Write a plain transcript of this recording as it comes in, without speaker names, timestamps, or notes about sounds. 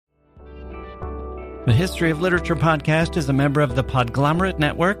The History of Literature podcast is a member of the Podglomerate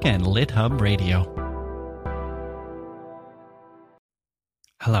Network and LitHub Radio.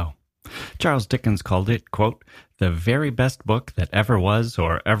 Hello. Charles Dickens called it, quote, the very best book that ever was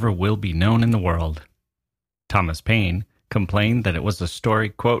or ever will be known in the world. Thomas Paine complained that it was a story,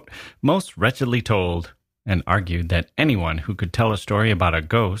 quote, most wretchedly told, and argued that anyone who could tell a story about a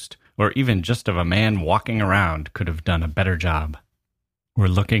ghost, or even just of a man walking around, could have done a better job. We're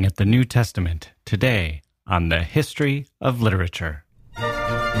looking at the New Testament today on the History of Literature.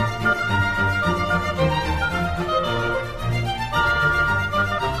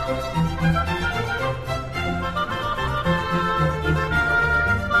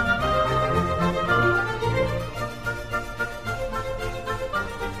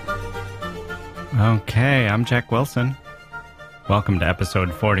 Okay, I'm Jack Wilson. Welcome to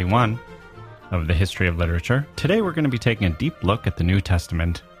episode 41 of the History of Literature. Today we're going to be taking a deep look at the New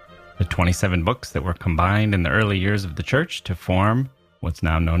Testament, the 27 books that were combined in the early years of the church to form what's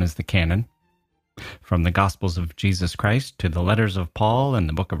now known as the canon. From the Gospels of Jesus Christ to the letters of Paul and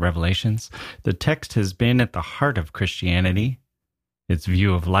the book of Revelations, the text has been at the heart of Christianity, its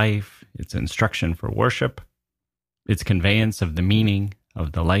view of life, its instruction for worship, its conveyance of the meaning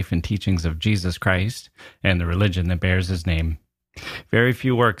of the life and teachings of Jesus Christ and the religion that bears his name. Very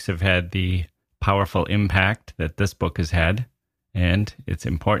few works have had the powerful impact that this book has had, and its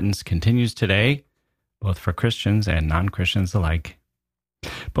importance continues today, both for Christians and non-Christians alike.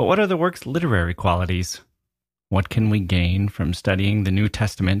 But what are the work's literary qualities? What can we gain from studying the New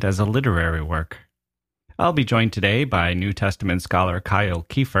Testament as a literary work? I'll be joined today by New Testament scholar Kyle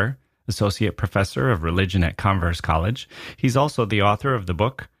Keefer, Associate Professor of Religion at Converse College. He's also the author of the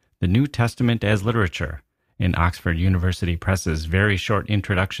book, The New Testament as Literature, in Oxford University Press's very short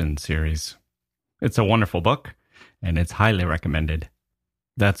introduction series. It's a wonderful book, and it's highly recommended.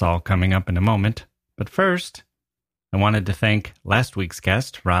 That's all coming up in a moment. But first, I wanted to thank last week's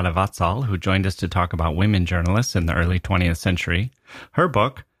guest, Radha Vatsal, who joined us to talk about women journalists in the early 20th century. Her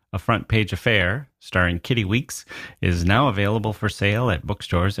book, A Front Page Affair, starring Kitty Weeks, is now available for sale at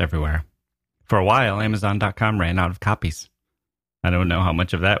bookstores everywhere. For a while, Amazon.com ran out of copies. I don't know how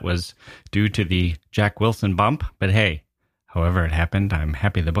much of that was due to the Jack Wilson bump, but hey, however it happened, I'm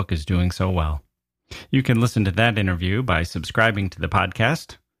happy the book is doing so well. You can listen to that interview by subscribing to the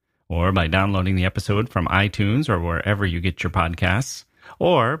podcast, or by downloading the episode from iTunes or wherever you get your podcasts,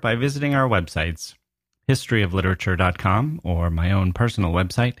 or by visiting our websites, historyofliterature.com, or my own personal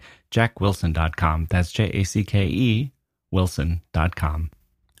website, jackwilson.com. That's Jacke, wilson.com.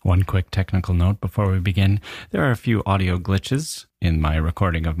 One quick technical note before we begin. There are a few audio glitches in my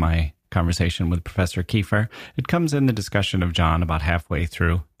recording of my conversation with Professor Keefer. It comes in the discussion of John about halfway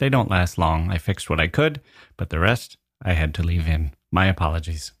through. They don't last long. I fixed what I could, but the rest I had to leave in. My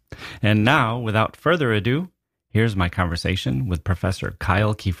apologies. And now, without further ado, here's my conversation with Professor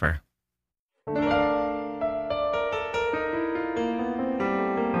Kyle Keefer.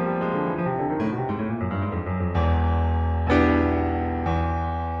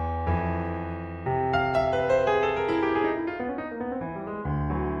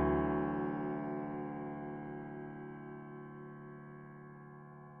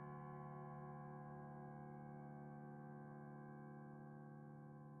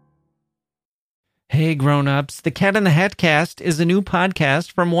 Hey grown-ups, the Cat in the Hat Cast is a new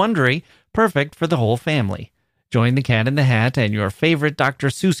podcast from Wondery, perfect for the whole family. Join the Cat in the Hat and your favorite Dr.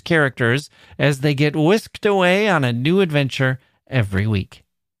 Seuss characters as they get whisked away on a new adventure every week.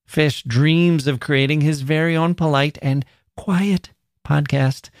 Fish dreams of creating his very own polite and quiet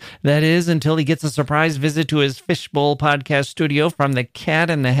podcast. That is, until he gets a surprise visit to his Fishbowl podcast studio from the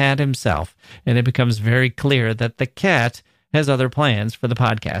Cat in the Hat himself, and it becomes very clear that the cat has other plans for the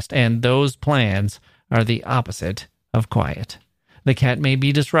podcast, and those plans are the opposite of quiet. The cat may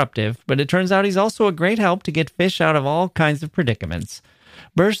be disruptive, but it turns out he's also a great help to get fish out of all kinds of predicaments.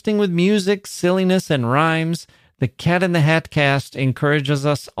 Bursting with music, silliness, and rhymes, the Cat in the Hat Cast encourages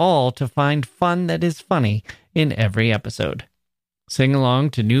us all to find fun that is funny in every episode. Sing along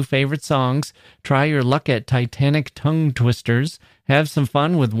to new favorite songs, try your luck at Titanic tongue twisters, have some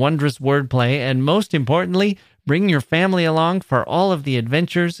fun with wondrous wordplay, and most importantly, bring your family along for all of the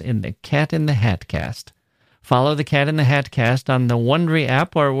adventures in the Cat in the Hat Cast. Follow the Cat in the Hat Cast on the Wondery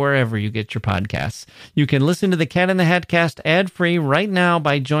app or wherever you get your podcasts. You can listen to the Cat in the Hat Cast ad-free right now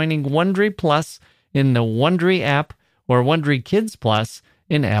by joining Wondery Plus in the Wondery app or Wondery Kids Plus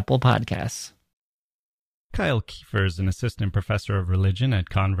in Apple Podcasts. Kyle Keefer is an assistant professor of religion at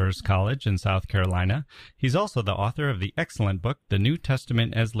Converse College in South Carolina. He's also the author of the excellent book, The New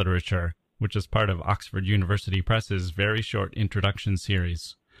Testament as Literature, which is part of Oxford University Press's very short introduction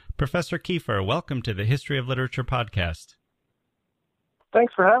series. Professor Keefer, welcome to the History of Literature podcast.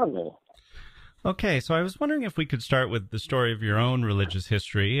 Thanks for having me. Okay, so I was wondering if we could start with the story of your own religious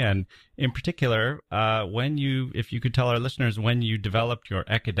history, and in particular, if you could tell our listeners when you developed your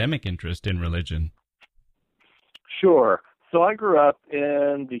academic interest in religion. Sure. So I grew up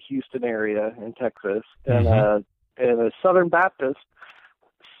in the Houston area in Texas in a Southern Baptist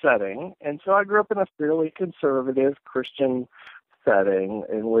setting, and so I grew up in a fairly conservative Christian setting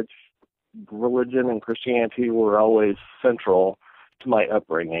in which religion and Christianity were always central to my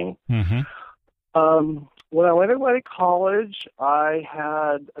upbringing. Mm-hmm. When I went away to college, I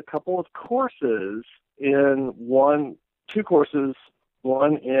had a couple of courses two courses,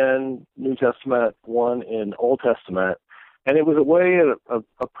 one in New Testament, one in Old Testament, and it was a way of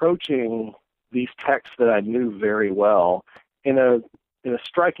approaching these texts that I knew very well in a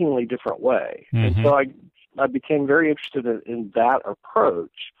strikingly different way. Mm-hmm. And so I became very interested in that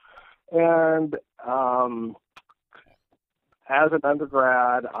approach. And as an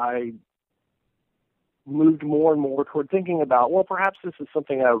undergrad, I moved more and more toward thinking about, well, perhaps this is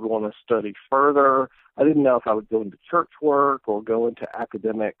something I would want to study further. I didn't know if I would go into church work or go into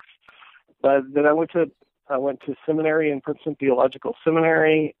academics. But then I went to seminary in Princeton Theological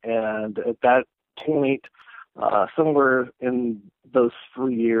Seminary, and at that point, somewhere in those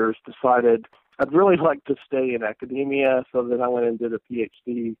 3 years, decided I'd really like to stay in academia. So then I went and did a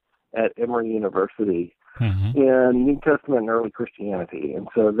PhD at Emory University. Mm-hmm. In New Testament and early Christianity. And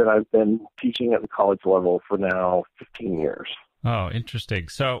so that I've been teaching at the college level for now 15 years. Oh, interesting.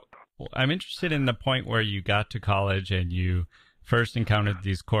 So I'm interested in the point where you got to college and you first encountered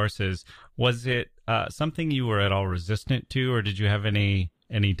these courses. Was it something you were at all resistant to, or did you have any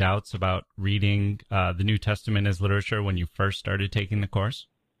doubts about reading the New Testament as literature when you first started taking the course?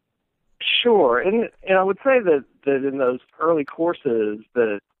 Sure. And I would say that in those early courses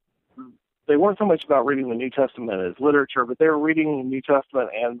that they weren't so much about reading the New Testament as literature, but they were reading the New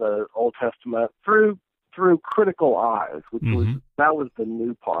Testament and the Old Testament through critical eyes, which was the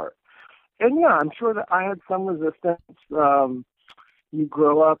new part. And yeah, I'm sure that I had some resistance. You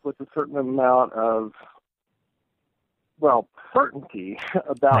grow up with a certain amount of, certainty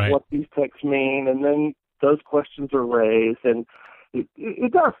about what these texts mean, and then those questions are raised, and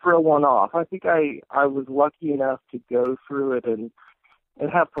it does throw one off. I think I was lucky enough to go through it and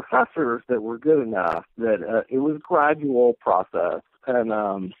have professors that were good enough that it was a gradual process.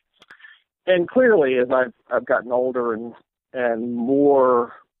 And clearly, as I've gotten older and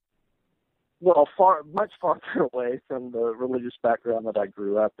more, much farther away from the religious background that I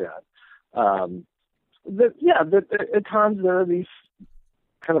grew up in, that at times there are these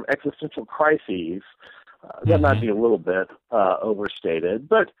kind of existential crises. That might be a little bit overstated,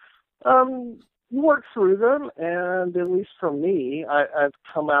 but you work through them, and at least for me, I've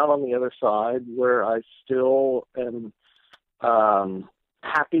come out on the other side where I still am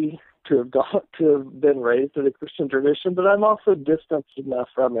happy to have been raised in a Christian tradition, but I'm also distanced enough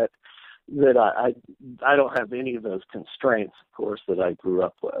from it that I don't have any of those constraints, of course, that I grew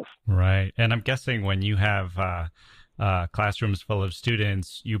up with. Right, and I'm guessing when you have classrooms full of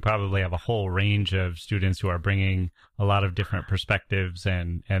students, you probably have a whole range of students who are bringing a lot of different perspectives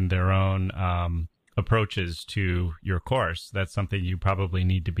and their own approaches to your course. That's something you probably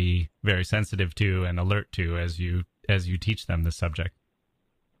need to be very sensitive to and alert to as you teach them the subject.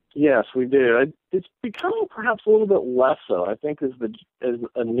 Yes, we do. It's becoming perhaps a little bit less so. I think as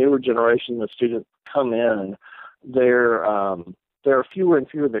a newer generation of students come in, there are fewer and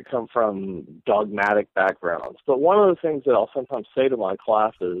fewer that come from dogmatic backgrounds. But one of the things that I'll sometimes say to my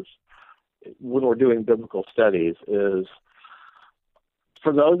classes when we're doing biblical studies is,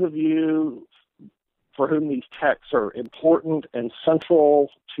 for those of you for whom these texts are important and central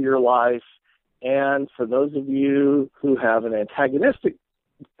to your life, and for those of you who have an antagonistic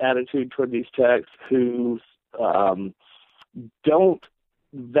attitude toward these texts, who don't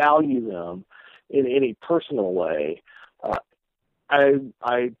value them in any personal way,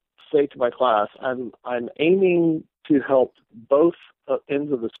 I say to my class, I'm aiming to help both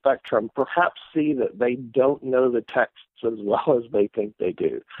ends of the spectrum perhaps see that they don't know the texts as well as they think they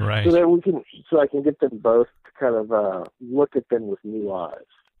do. Right. So I can get them both to kind of look at them with new eyes.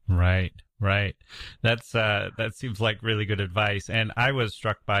 Right. That seems like really good advice. And I was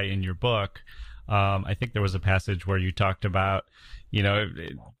struck by in your book, I think there was a passage where you talked about,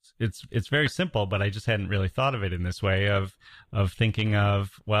 it's very simple, but I just hadn't really thought of it in this way of thinking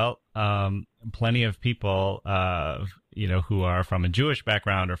of, plenty of people who are from a Jewish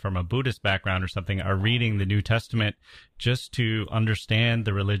background or from a Buddhist background or something are reading the New Testament just to understand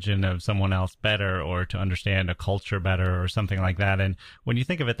the religion of someone else better or to understand a culture better or something like that. And when you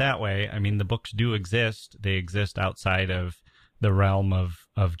think of it that way, I mean, the books do exist. They exist outside of the realm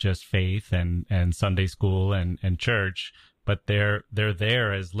of just faith and Sunday school and church, but they're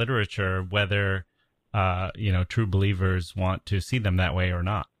there as literature, whether true believers want to see them that way or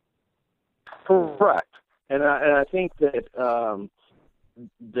not. Correct. And I think that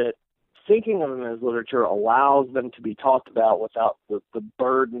that thinking of them as literature allows them to be talked about without the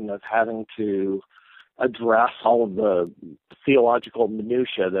burden of having to address all of the theological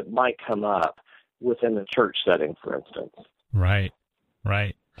minutia that might come up within a church setting, for instance. Right.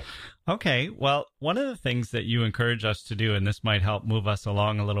 Okay, well, one of the things that you encourage us to do, and this might help move us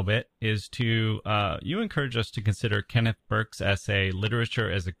along a little bit, is to you encourage us to consider Kenneth Burke's essay,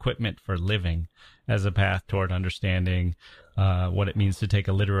 Literature as Equipment for Living, as a path toward understanding what it means to take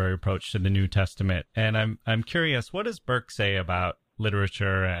a literary approach to the New Testament. And I'm curious, what does Burke say about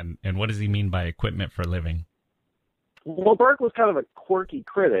literature, and what does he mean by equipment for living? Well, Burke was kind of a quirky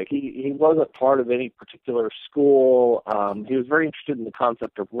critic. He wasn't part of any particular school. He was very interested in the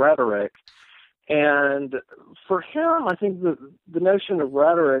concept of rhetoric. And for him, I think the notion of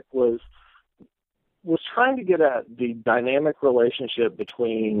rhetoric was trying to get at the dynamic relationship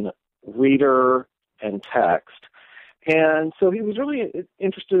between reader and text. And so he was really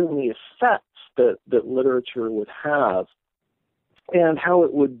interested in the effects that literature would have and how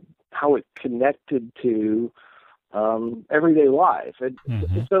it connected to everyday life.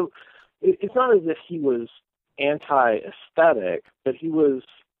 So it's not as if he was anti-aesthetic, but he was,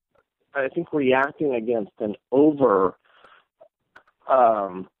 I think, reacting against a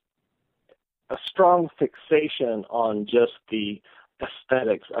strong fixation on just the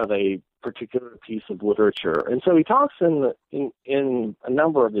aesthetics of a particular piece of literature. And so he talks in a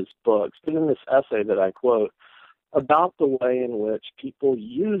number of his books, but in this essay that I quote, about the way in which people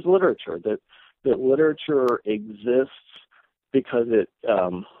use literature, that literature exists because it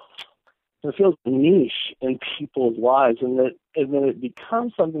feels niche in people's lives, and then it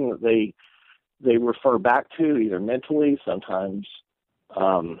becomes something that they refer back to either mentally, sometimes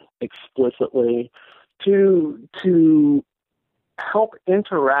explicitly, to help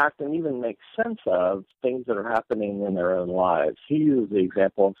interact and even make sense of things that are happening in their own lives. He uses the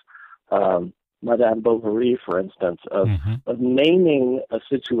example of Madame Bovary, for instance, of naming a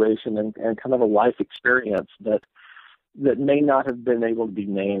situation and kind of a life experience that may not have been able to be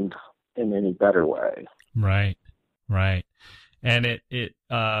named in any better way. Right. And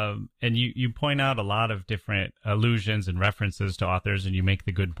and you point out a lot of different allusions and references to authors, and you make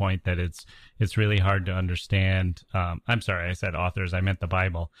the good point that it's really hard to understand. I'm sorry, I said authors, I meant the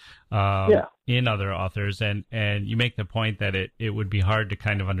Bible. In other authors, and you make the point that it would be hard to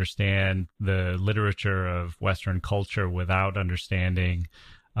kind of understand the literature of Western culture without understanding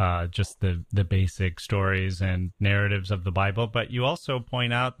just the basic stories and narratives of the Bible. But you also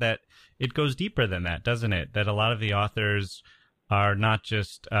point out that it goes deeper than that, doesn't it? That a lot of the authors are not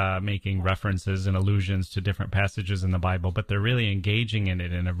just making references and allusions to different passages in the Bible, but they're really engaging in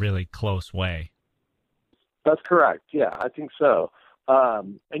it in a really close way. That's correct. Yeah, I think so.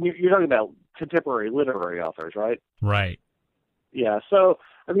 And you're talking about contemporary literary authors, right? Right. Yeah. So,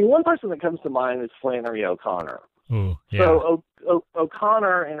 I mean, one person that comes to mind is Flannery O'Connor. Ooh, yeah. So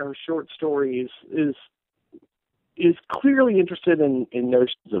O'Connor in her short stories is clearly interested in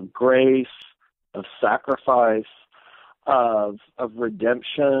notions of grace, of sacrifice, of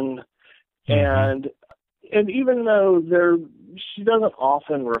redemption, and even though she doesn't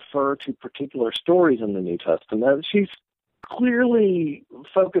often refer to particular stories in the New Testament, she's clearly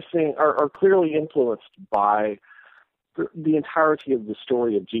focusing or clearly influenced by the entirety of the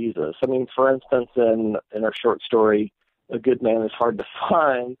story of Jesus. I mean, for instance, in her short story, A Good Man is Hard to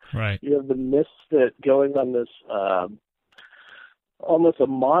Find, right. You have the misfit going on this almost a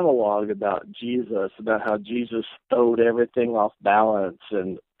monologue about Jesus, about how Jesus throwed everything off balance,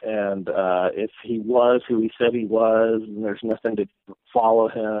 and if he was who he said he was, and there's nothing to follow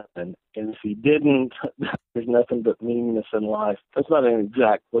him, and if he didn't, there's nothing but meaningless in life. That's not an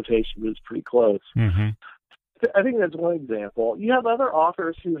exact quotation, but it's pretty close. Mm-hmm. I think that's one example. You have other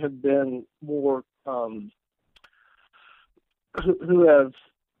authors who have been more, who have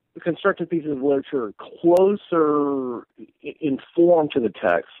constructed pieces of literature closer in form to the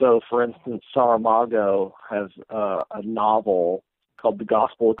text. So, for instance, Saramago has a novel called The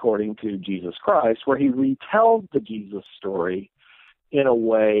Gospel According to Jesus Christ, where he retells the Jesus story in a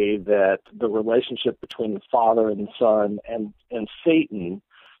way that the relationship between the Father and the Son and Satan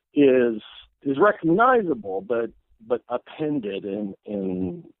is recognizable, but appended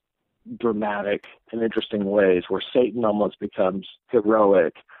in dramatic and interesting ways, where Satan almost becomes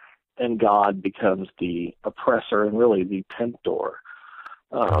heroic and God becomes the oppressor and really the tempter.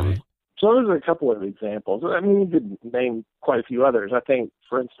 Right. So those are a couple of examples. I mean, you could name quite a few others. I think,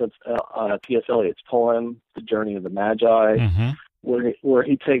 for instance, T.S. Eliot's poem, The Journey of the Magi, where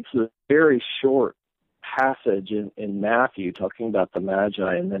he takes a very short passage in Matthew talking about the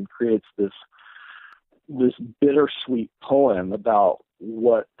Magi and then creates this bittersweet poem about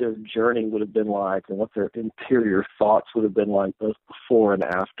what their journey would have been like and what their interior thoughts would have been like both before and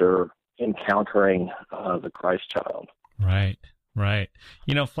after encountering the Christ child. Right. Right.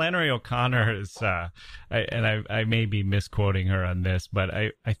 You know, Flannery O'Connor is, I may be misquoting her on this, but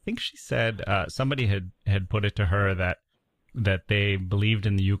I think she said somebody had put it to her that they believed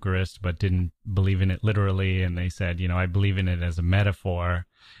in the Eucharist but didn't believe in it literally, and they said, you know, I believe in it as a metaphor.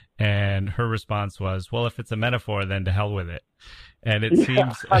 And her response was, well, if it's a metaphor, then to hell with it. And it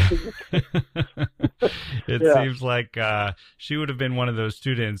seems like she would have been one of those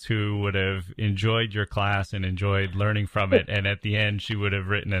students who would have enjoyed your class and enjoyed learning from it. And at the end, she would have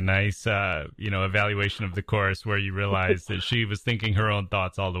written a nice, evaluation of the course where you realize that she was thinking her own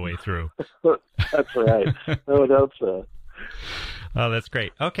thoughts all the way through. That's right. No doubt so. Oh, that's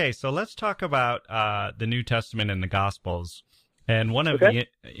great. Okay, so let's talk about the New Testament and the Gospels. And one of the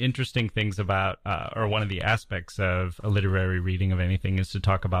interesting things about, or one of the aspects of a literary reading of anything is to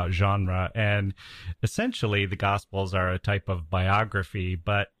talk about genre. And essentially, the Gospels are a type of biography.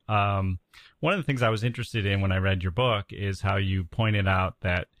 But one of the things I was interested in when I read your book is how you pointed out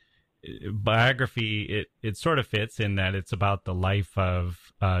that biography, it sort of fits in that it's about the life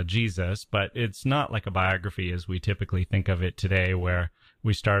of Jesus, but it's not like a biography as we typically think of it today, where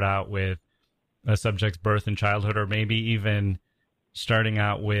we start out with a subject's birth and childhood, or maybe even starting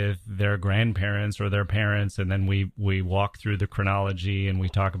out with their grandparents or their parents, and then we walk through the chronology and we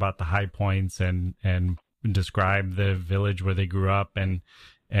talk about the high points and describe the village where they grew up and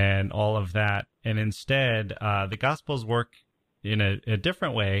all of that. And instead, the Gospels work in a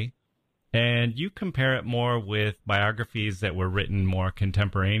different way, and you compare it more with biographies that were written more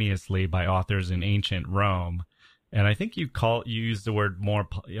contemporaneously by authors in ancient Rome. And I think you use the word more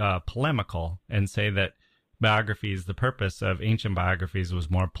polemical, and say that biographies, the purpose of ancient biographies was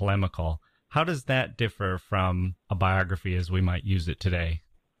more polemical. How does that differ from a biography as we might use it today?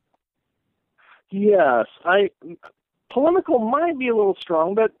 Yes, polemical might be a little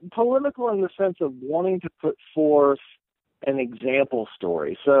strong, but polemical in the sense of wanting to put forth an example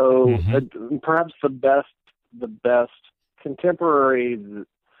story. So perhaps the best contemporary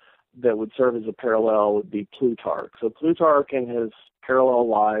that would serve as a parallel would be Plutarch. So Plutarch, in his parallel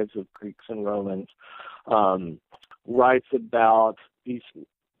lives of Greeks and Romans, writes about these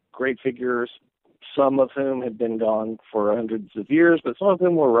great figures, some of whom had been gone for hundreds of years, but some of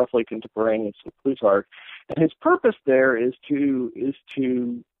them were roughly contemporaneous with Plutarch. And his purpose there is to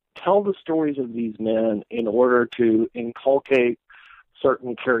tell the stories of these men in order to inculcate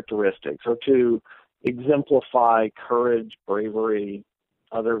certain characteristics, or to exemplify courage, bravery,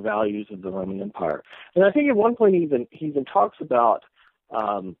 other values of the Roman Empire. And I think at one point he even talks about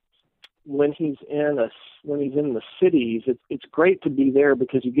when he's in the cities, it's great to be there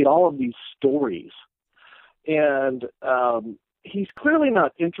because you get all of these stories, and he's clearly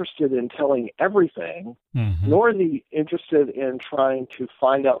not interested in telling everything, nor is he interested in trying to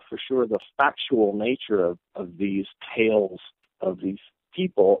find out for sure the factual nature of these tales of these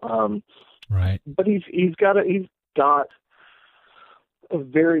people. Right. But he's got a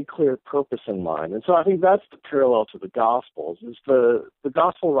very clear purpose in mind. And so I think that's the parallel to the Gospels, is the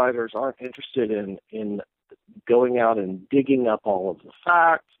Gospel writers aren't interested in going out and digging up all of the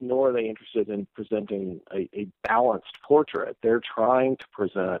facts, nor are they interested in presenting a balanced portrait. They're trying to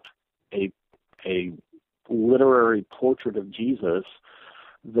present a literary portrait of Jesus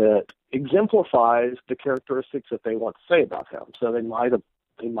that exemplifies the characteristics that they want to say about him. So they might have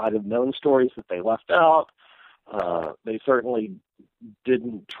known stories that they left out. They certainly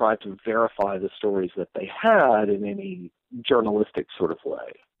didn't try to verify the stories that they had in any journalistic sort of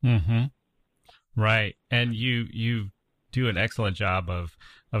way. Right. And you do an excellent job of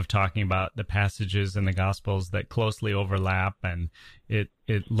talking about the passages in the Gospels that closely overlap, and it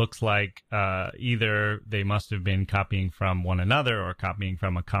looks like either they must have been copying from one another or copying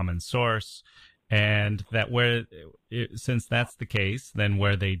from a common source, and that since that's the case, then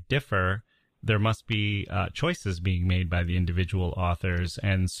where they differ, there must be choices being made by the individual authors.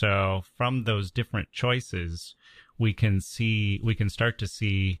 And so from those different choices, we can start to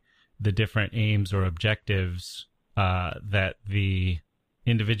see the different aims or objectives that the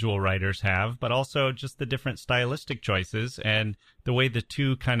individual writers have, but also just the different stylistic choices and the way the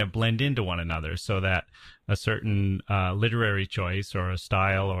two kind of blend into one another, so that a certain literary choice or a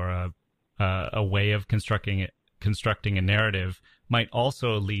style or a way of constructing a narrative might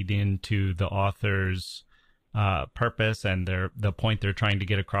also lead into the author's purpose and the point they're trying to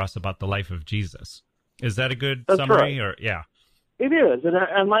get across about the life of Jesus. Is that a good summary? Right. Or yeah, it is, and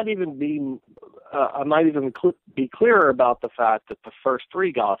I might even be be clearer about the fact that the first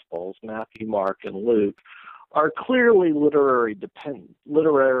three Gospels, Matthew, Mark, and Luke, are clearly literarily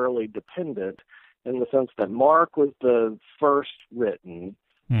dependent in the sense that Mark was the first written,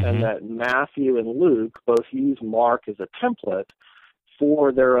 and that Matthew and Luke both use Mark as a template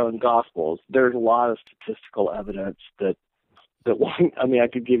for their own Gospels. There's a lot of statistical evidence that I mean, I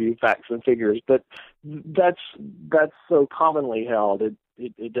could give you facts and figures, but that's so commonly held,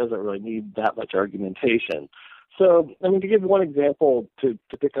 it doesn't really need that much argumentation. So, I mean, to give one example to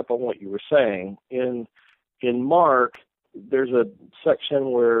pick up on what you were saying, in Mark, there's a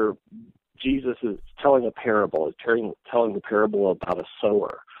section where Jesus is telling a parable, telling the parable about a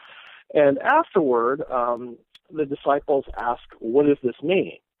sower. And afterward, the disciples ask, what does this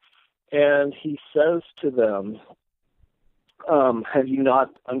mean? And he says to them, have you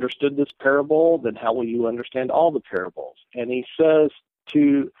not understood this parable? Then how will you understand all the parables? And he says,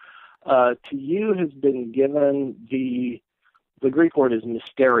 to you has been given the Greek word is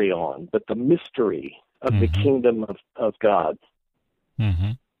mysterion, but the mystery of the kingdom of God.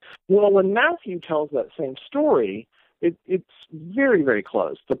 Well, when Matthew tells that same story, it's very, very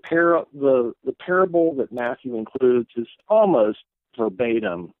close. The parable that Matthew includes is almost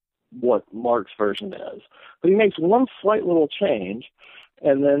verbatim what Mark's version is. But he makes one slight little change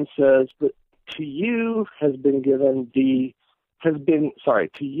and then says that to you has been given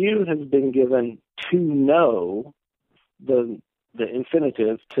to know, the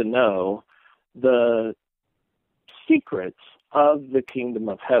infinitive to know, the secrets of the kingdom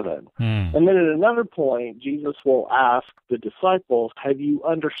of heaven. And then at another point, Jesus will ask the disciples, have you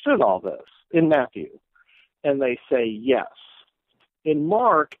understood all this in Matthew? And they say yes. In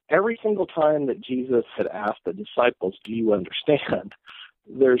Mark, every single time that Jesus had asked the disciples, do you understand?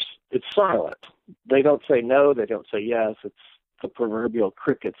 It's silent. They don't say no, they don't say yes. It's the proverbial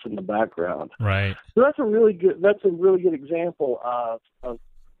crickets in the background. Right. So that's a really good example of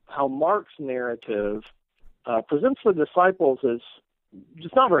how Mark's narrative presents the disciples as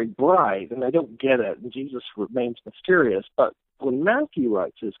just not very bright, and they don't get it, and Jesus remains mysterious. But when Matthew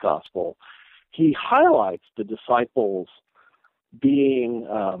writes his gospel, he highlights the disciples being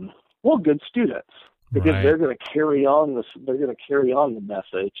good students, because they're going to carry on the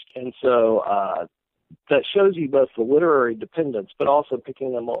message. And so that shows you both the literary dependence, but also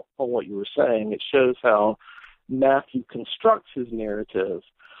picking them up on what you were saying. It shows how Matthew constructs his narrative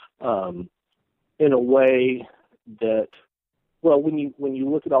in a way that, well, when you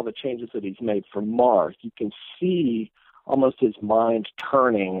look at all the changes that he's made for Mark, you can see almost his mind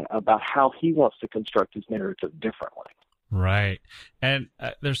turning about how he wants to construct his narrative differently. Right. And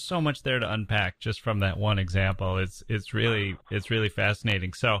there's so much there to unpack just from that one example. It's really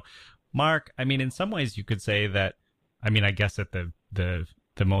fascinating. So, Mark, I mean, in some ways you could say that, I mean, I guess at the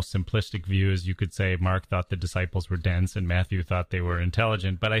most simplistic view is you could say Mark thought the disciples were dense and Matthew thought they were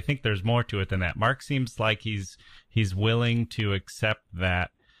intelligent, but I think there's more to it than that. Mark seems like he's willing to accept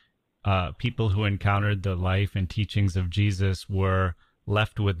that people who encountered the life and teachings of Jesus were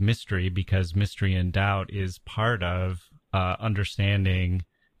left with mystery, because mystery and doubt is part of understanding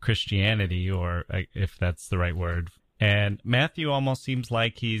Christianity, or if that's the right word. And Matthew almost seems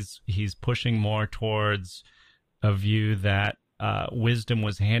like he's pushing more towards a view that wisdom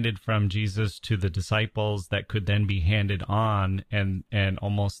was handed from Jesus to the disciples that could then be handed on, and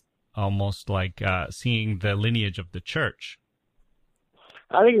almost like seeing the lineage of the church.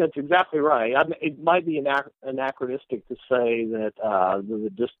 I think that's exactly right. I mean, it might be anachronistic to say that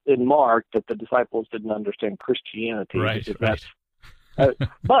in Mark that the disciples didn't understand Christianity. Right.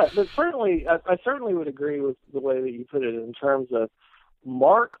 But certainly, I certainly would agree with the way that you put it in terms of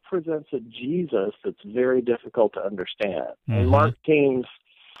Mark presents a Jesus that's very difficult to understand, and Mark seems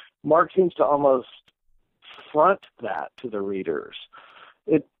to almost front that to the readers.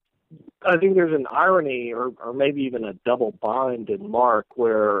 I think there's an irony, or maybe even a double bind in Mark,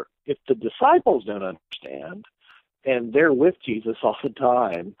 where if the disciples don't understand, and they're with Jesus all the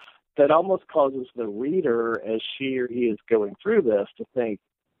time, that almost causes the reader, as she or he is going through this, to think,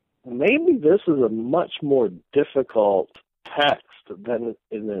 maybe this is a much more difficult text than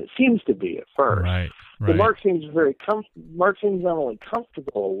it seems to be at first. Right. So Mark seems Mark seems not only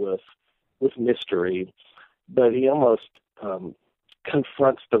comfortable with mystery, but he almost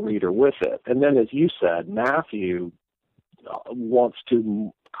confronts the reader with it. And then, as you said, Matthew wants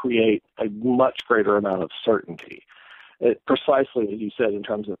to create a much greater amount of certainty. Precisely as you said, in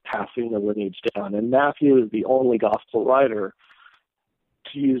terms of passing the lineage down. And Matthew is the only gospel writer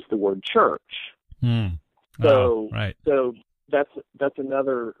to use the word church. So that's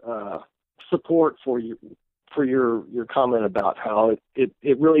another support for your comment about how it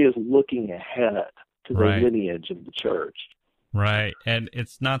really is looking ahead to the lineage of the church. Right. And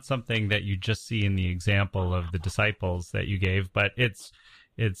it's not something that you just see in the example of the disciples that you gave, but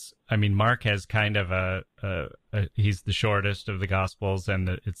I mean, Mark has kind of he's the shortest of the Gospels, and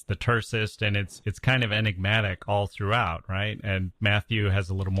it's the tersest, and it's kind of enigmatic all throughout, right? And Matthew has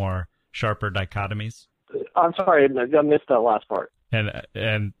a little more sharper dichotomies. I'm sorry, I missed that last part.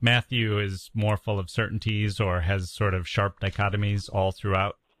 And Matthew is more full of certainties, or has sort of sharp dichotomies all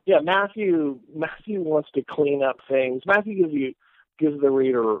throughout. Yeah, Matthew wants to clean up things. Matthew gives the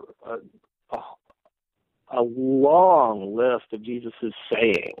reader a long list of Jesus'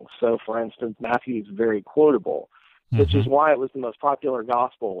 sayings. So, for instance, Matthew is very quotable, which is why it was the most popular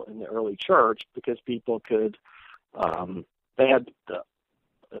gospel in the early church, because people could, they had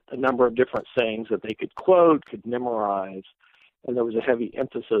a number of different sayings that they could quote, could memorize, and there was a heavy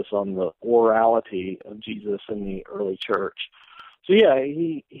emphasis on the orality of Jesus in the early church. So, yeah,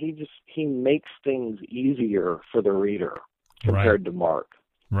 he makes things easier for the reader compared to Mark.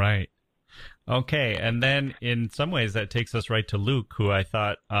 Right. Okay, and then in some ways that takes us right to Luke, who I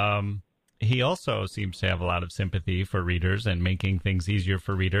thought he also seems to have a lot of sympathy for readers and making things easier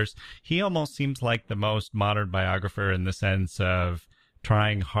for readers. He almost seems like the most modern biographer in the sense of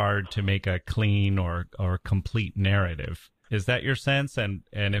trying hard to make a clean or complete narrative. Is that your sense? And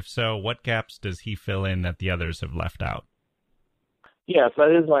if so, what gaps does he fill in that the others have left out? Yes,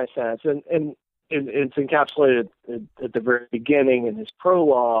 that is my sense. And it's encapsulated at the very beginning in his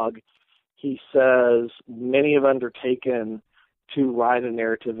prologue. He says, many have undertaken to write a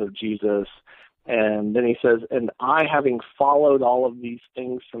narrative of Jesus. And then he says, and I, having followed all of these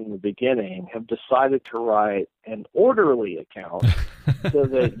things from the beginning, have decided to write an orderly account so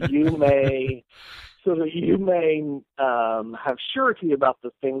that you may have surety about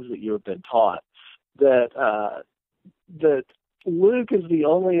the things that you have been taught. That Luke is the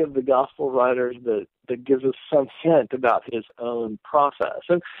only of the gospel writers that gives us some hint about his own process.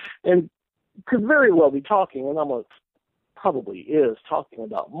 And could very well be talking, and almost probably is talking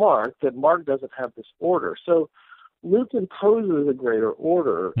about Mark, that Mark doesn't have this order. So Luke imposes a greater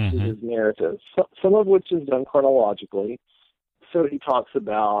order to his narrative, some of which is done chronologically. So he talks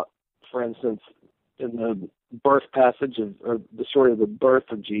about, for instance, in the birth passage or the story of the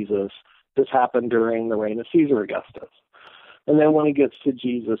birth of Jesus, this happened during the reign of Caesar Augustus. And then when he gets to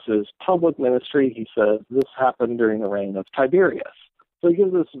Jesus' public ministry, he says this happened during the reign of Tiberius. So he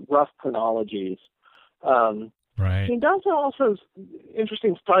gives us rough chronologies. Right. He does it also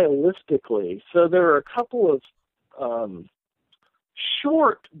interesting stylistically. So there are a couple of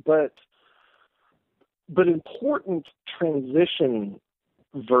short but important transition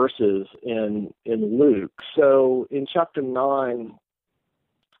verses in Luke. So in chapter 9,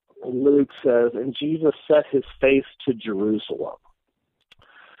 Luke says, and Jesus set his face to Jerusalem.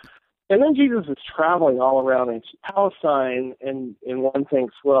 And then Jesus is traveling all around in Palestine, and one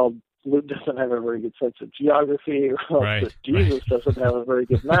thinks, well, Luke doesn't have a very good sense of geography, or Jesus doesn't have a very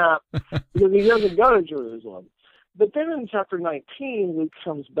good map, because he doesn't go to Jerusalem. But then in chapter 19, Luke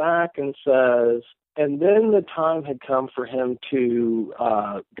comes back and says, and then the time had come for him to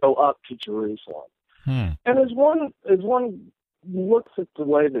go up to Jerusalem. And as one looks at the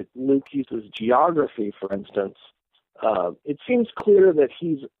way that Luke uses geography, for instance, it seems clear that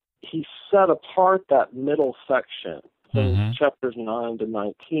he set apart that middle section, from chapters 9 to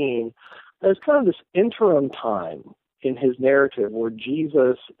 19, as kind of this interim time in his narrative where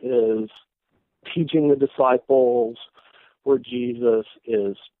Jesus is teaching the disciples, where Jesus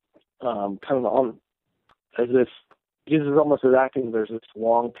is kind of on, as if Jesus is almost as acting, there's this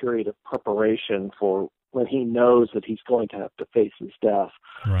long period of preparation for when he knows that he's going to have to face his death.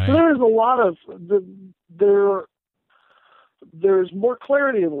 Right. So there's a lot of, there's more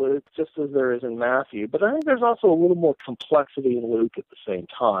clarity in Luke, just as there is in Matthew, but I think there's also a little more complexity in Luke at the same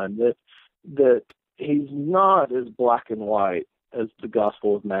time, that he's not as black and white as the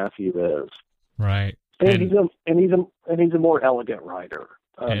Gospel of Matthew is. Right. And he's a more elegant writer.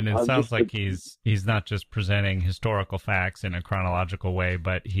 And it sounds like he's not just presenting historical facts in a chronological way,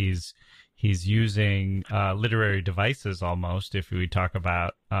 but he's using literary devices almost. If we talk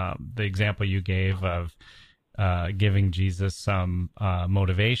about the example you gave of giving Jesus some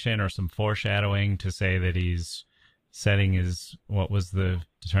motivation or some foreshadowing to say that he's setting his, what was the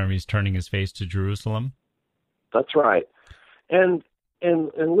term? He's turning his face to Jerusalem. That's right. And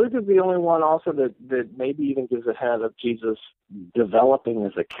Luke is the only one also that maybe even gives a hint of Jesus developing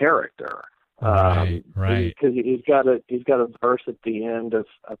as a character. Right. Because he's got a verse at the end of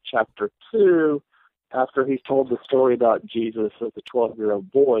chapter 2, after he's told the story about Jesus as a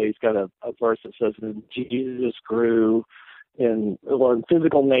 12-year-old boy. He's got a verse that says that Jesus grew in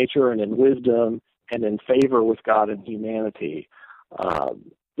physical nature and in wisdom and in favor with God and humanity. Now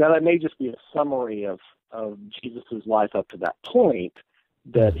that may just be a summary of Jesus' life up to that point,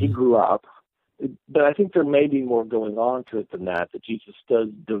 that he grew up. But I think there may be more going on to it than that Jesus does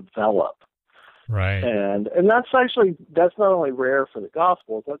develop. Right. And that's not only rare for the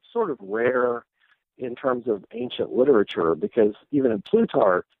Gospels, that's sort of rare in terms of ancient literature, because even in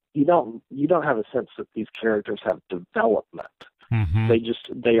Plutarch, you don't have a sense that these characters have development. Mm-hmm.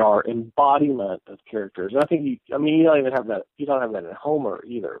 They are embodiment of characters. And I think you don't even have that. You don't have that in Homer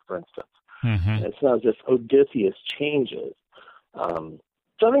either, for instance. Mm-hmm. It's not just Odysseus changes. So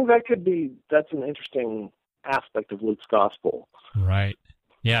I think that's an interesting aspect of Luke's gospel. Right.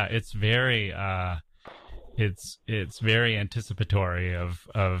 Yeah, it's very it's very anticipatory of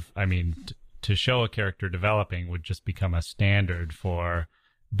to show a character developing would just become a standard for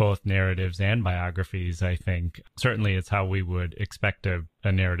both narratives and biographies, I think. Certainly it's how we would expect a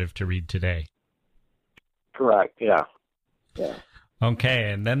narrative to read today. Correct, yeah.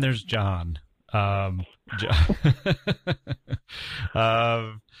 Okay, and then there's John. All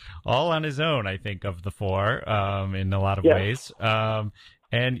on his own, I think, of the four, in a lot of ways.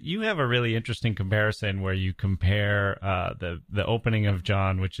 And you have a really interesting comparison where you compare the opening of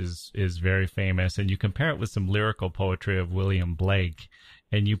John, which is very famous, and you compare it with some lyrical poetry of William Blake,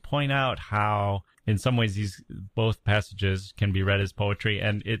 and you point out how, in some ways, both passages can be read as poetry,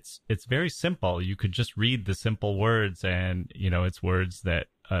 and it's very simple. You could just read the simple words, and it's words that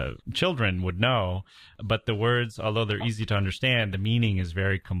children would know, but the words, although they're easy to understand, the meaning is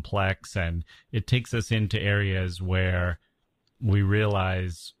very complex, and it takes us into areas where we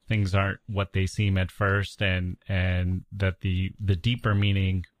realize things aren't what they seem at first, and that the deeper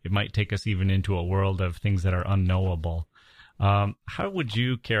meaning, it might take us even into a world of things that are unknowable. How would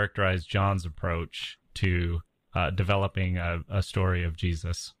you characterize John's approach to developing a story of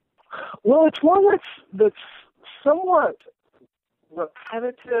Jesus? Well, it's one that's somewhat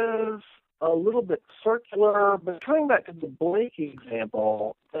repetitive, a little bit circular, but coming back to the Blake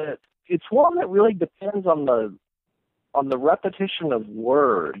example, it's one that really depends on the repetition of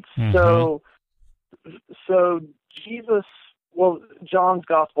words. Mm-hmm. So Jesus, John's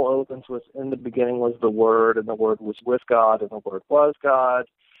gospel opens with, in the beginning was the Word, and the Word was with God, and the Word was God.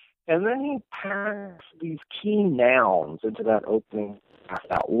 And then he packs these key nouns into that opening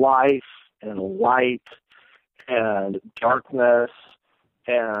about life and light and darkness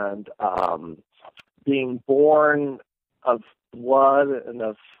and being born of blood and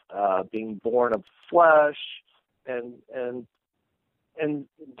of being born of flesh. And then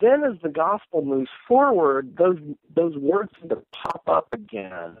as the gospel moves forward, those words seem to pop up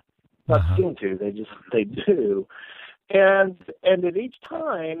again. Not seem to, they do. And at each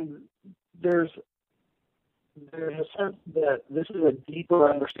time there's a sense that this is a deeper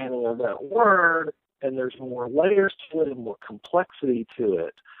understanding of that word, and there's more layers to it and more complexity to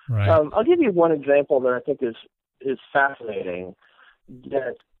it. Right. I'll give you one example that I think is fascinating,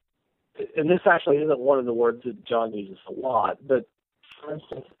 and this actually isn't one of the words that John uses a lot, but for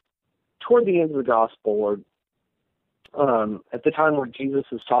instance, toward the end of the gospel, or at the time where Jesus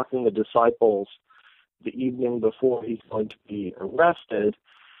is talking to disciples the evening before he's going to be arrested,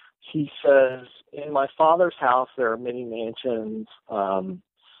 he says, "In my Father's house there are many mansions. I'm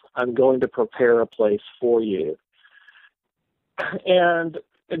going to prepare a place for you." And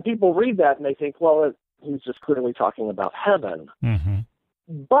people read that and they think, well, he's just clearly talking about heaven. Mm-hmm.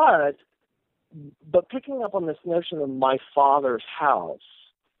 But picking up on this notion of my Father's house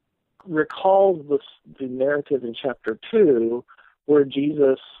recalls the narrative in chapter 2 where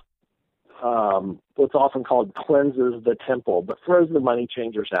Jesus, what's often called cleanses the temple, but throws the money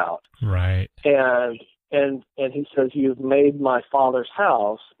changers out. Right. And he says, "You've made my Father's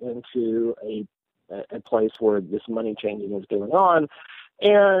house into a place where this money changing is going on."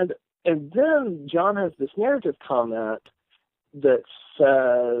 And then John has this narrative comment that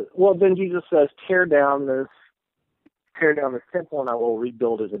says, then Jesus says, tear down this temple and I will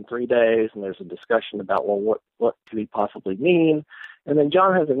rebuild it in 3 days. And there's a discussion about, what could he possibly mean? And then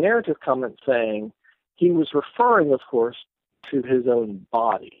John has a narrative comment saying he was referring, of course, to his own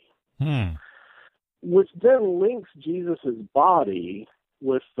body, which then links Jesus' body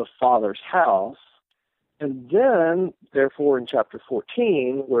with the Father's house. And then, therefore, in chapter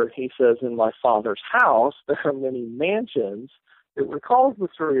 14, where he says, in my Father's house there are many mansions, it recalls the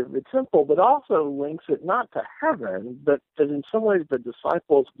story of the temple, but also links it not to heaven, but that in some ways the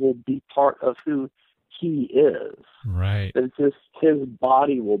disciples will be part of who he is. Right. That it's just his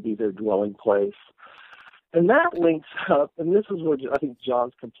body will be their dwelling place. And that links up, and this is where I think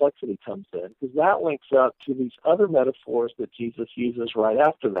John's complexity comes in, because that links up to these other metaphors that Jesus uses right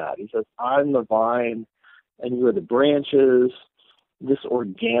after that. He says, I'm the vine, and you are the branches, this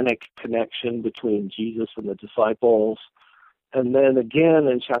organic connection between Jesus and the disciples. And then again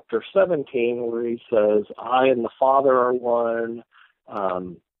in chapter 17, where he says, I and the Father are one.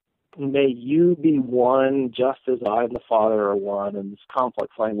 May you be one just as I and the Father are one, and this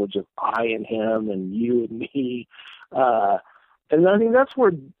complex language of I and him and you and me. And I think that's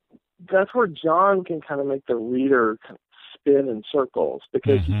where John can kind of make the reader spin in circles,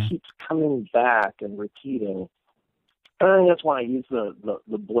 because he keeps coming back and repeating. And I think that's why I use the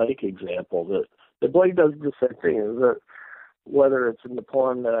Blake example, that Blake does the same thing, is that whether it's in the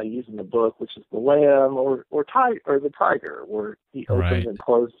poem that I use in the book, which is the lamb, or the tiger, where he opens and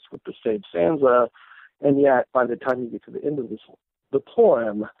closes with the same stanza, and yet by the time you get to the end of the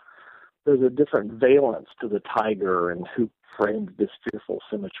poem, there's a different valence to the tiger and who framed this fearful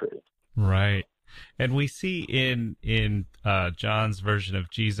symmetry. Right. And we see in John's version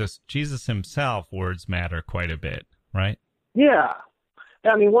of Jesus himself, words matter quite a bit, right? Yeah.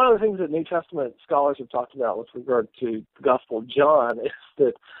 I mean, one of the things that New Testament scholars have talked about with regard to the Gospel of John is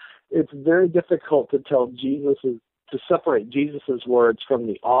that it's very difficult to separate Jesus's words from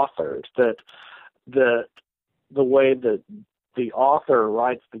the author's. That the way that the author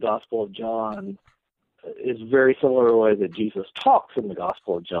writes the Gospel of John is very similar to the way that Jesus talks in the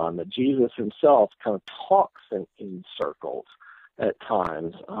Gospel of John. That Jesus himself kind of talks in circles at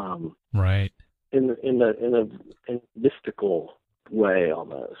times, right? In a mystical way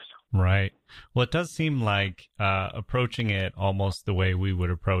almost. Right. Well, it does seem like approaching it almost the way we would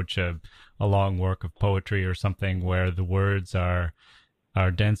approach a long work of poetry or something, where the words are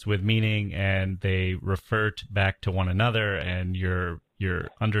dense with meaning and they refer back to one another, and your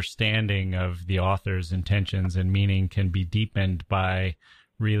understanding of the author's intentions and meaning can be deepened by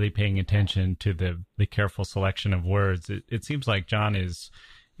really paying attention to the careful selection of words. It seems like John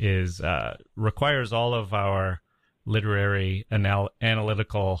requires all of our literary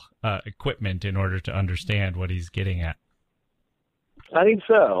analytical equipment in order to understand what he's getting at. I think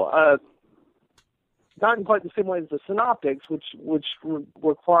so. Not in quite the same way as the synoptics, which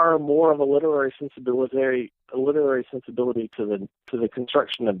require more of a literary sensibility to the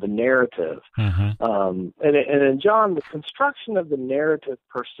construction of the narrative. And in John, the construction of the narrative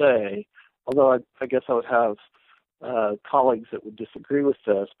per se, although I guess I would have colleagues that would disagree with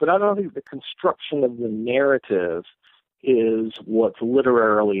this, but I don't think the construction of the narrative is what's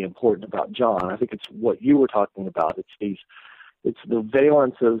literarily important about John. I think it's what you were talking about. It's the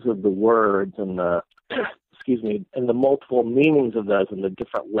valences of the words and the and the multiple meanings of those and the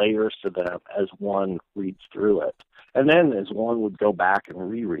different layers to them as one reads through it, and then as one would go back and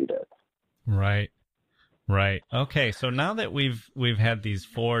reread it. Right. Okay, so now that we've had these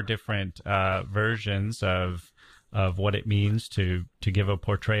four different versions of what it means to give a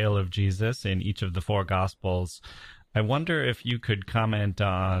portrayal of Jesus in each of the four Gospels, I wonder if you could comment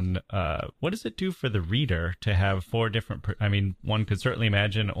on what does it do for the reader to have four different... one could certainly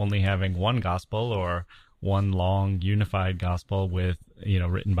imagine only having one Gospel or one long unified Gospel with,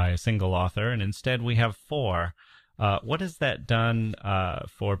 written by a single author, and instead we have four. What has that done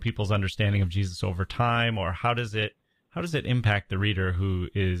for people's understanding of Jesus over time, or how does it impact the reader who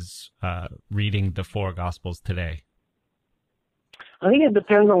is reading the four Gospels today? I think it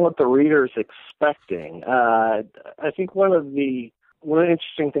depends on what the reader is expecting. I think one of the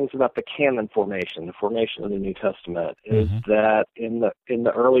interesting things about the canon formation, the formation of the New Testament, is that in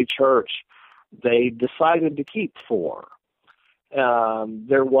the early church, they decided to keep four.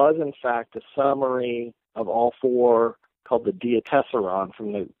 There was, in fact, a summary of all four called the diatessaron,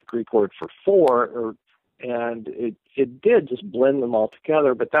 from the Greek word for four, and it did just blend them all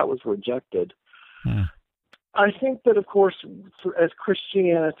together, but that was rejected. I think that, of course, as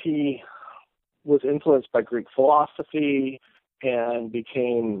Christianity was influenced by Greek philosophy and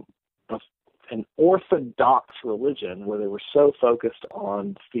became an orthodox religion, where they were so focused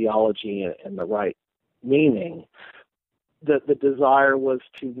on theology and the right meaning, that the desire was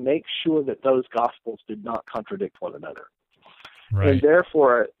to make sure that those Gospels did not contradict one another. Right. And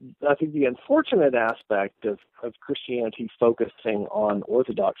therefore, I think the unfortunate aspect of Christianity focusing on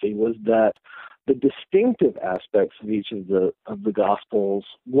orthodoxy was that the distinctive aspects of each of the Gospels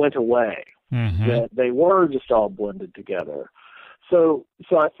went away. Mm-hmm. That they were just all blended together. So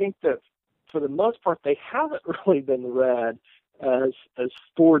I think that for the most part, they haven't really been read as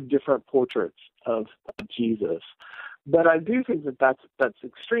four different portraits of Jesus. But I do think that that's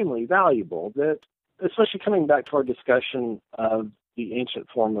extremely valuable. That, especially coming back to our discussion of the ancient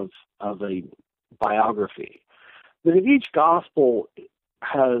form of a biography, that if each gospel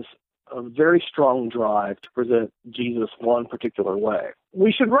has a very strong drive to present Jesus one particular way,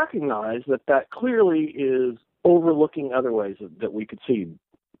 we should recognize that clearly is overlooking other ways that we could see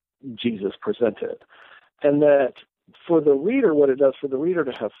Jesus presented. And that for the reader, what it does for the reader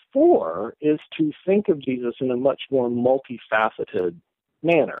to have four is to think of Jesus in a much more multifaceted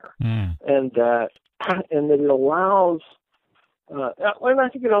manner. And that it allows, and I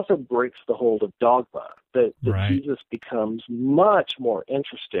think it also breaks the hold of dogma, that Right. Jesus becomes much more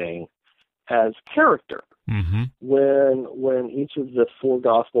interesting as character when each of the four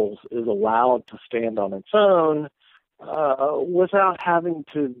Gospels is allowed to stand on its own without having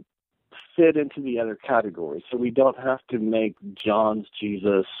to fit into the other categories. So we don't have to make John's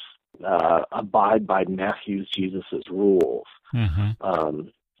Jesus abide by Matthew's Jesus's rules.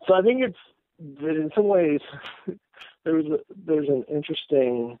 So I think it's that in some ways there's an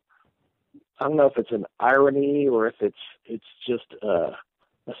interesting, I don't know if it's an irony or if it's just a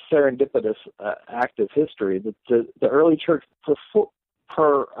serendipitous act of history that the early church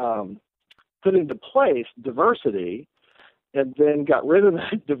put into place diversity, and then got rid of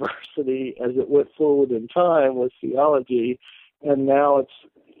that diversity as it went forward in time with theology, and now it's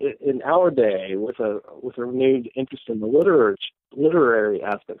in our day with a renewed interest in the literary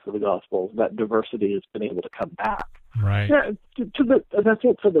aspects of the Gospels, that diversity has been able to come back. Right. Yeah, I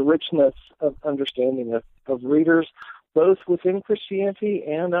think for the richness of understanding of readers, both within Christianity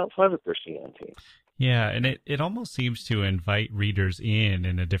and outside of Christianity. Yeah, and it almost seems to invite readers in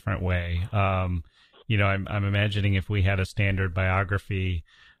a different way. I'm imagining if we had a standard biography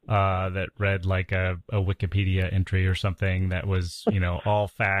that read like a Wikipedia entry or something that was, all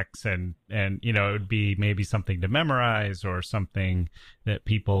facts and it would be maybe something to memorize or something that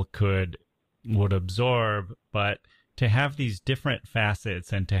people would absorb, but to have these different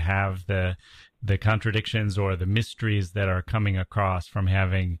facets and to have the contradictions or the mysteries that are coming across from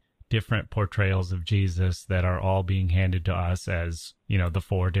having different portrayals of Jesus that are all being handed to us as, the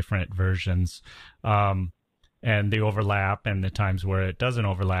four different versions, and the overlap and the times where it doesn't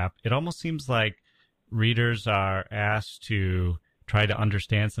overlap, it almost seems like readers are asked to try to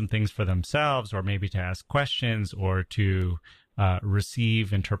understand some things for themselves, or maybe to ask questions or to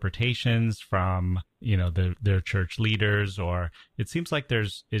receive interpretations from, their church leaders, or it seems like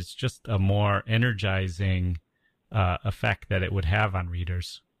it's just a more energizing effect that it would have on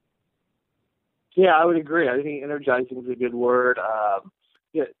readers. Yeah, I would agree. I think energizing is a good word.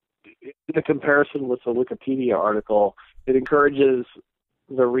 In a comparison with the Wikipedia article, it encourages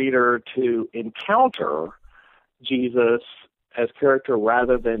the reader to encounter Jesus as character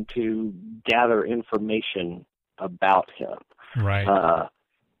rather than to gather information about him. Right. I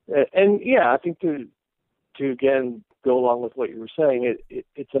think to again go along with what you were saying,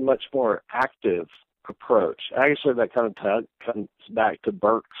 it's a much more active approach. Actually, that kind of comes back to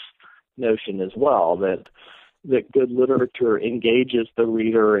Burke's notion as well, that good literature engages the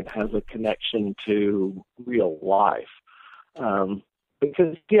reader and has a connection to real life.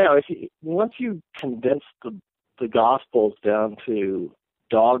 Because once you condense the Gospels down to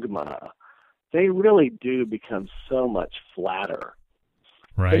dogma, they really do become so much flatter.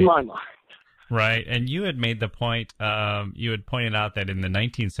 Right. In my mind. Right. And you had made the point, you had pointed out that in the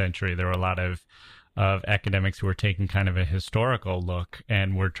 19th century, there were a lot of academics who were taking kind of a historical look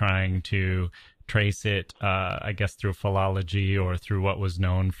and were trying to trace it, I guess, through philology or through what was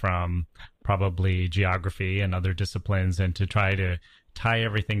known from probably geography and other disciplines, and to try to tie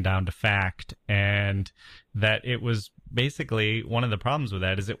everything down to fact. And that it was basically one of the problems with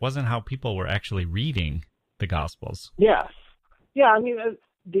that is it wasn't how people were actually reading the Gospels. Yes. Yeah, I mean,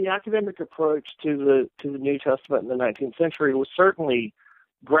 the academic approach to the New Testament in the 19th century was certainly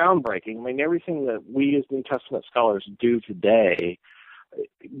groundbreaking. I mean, everything that we as New Testament scholars do today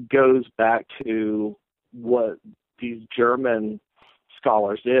goes back to what these German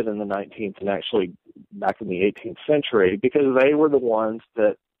scholars did in the 19th and actually back in the 18th century, because they were the ones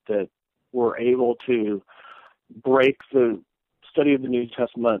that were able to break the study of the New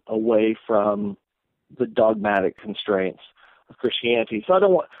Testament away from the dogmatic constraints of Christianity. So I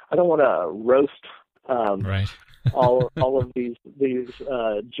don't want to roast right. all of these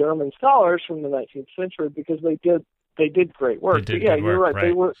German scholars from the 19th century, because they did great work. But yeah, you're right.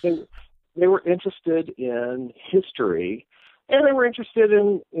 They they were interested in history, and they were interested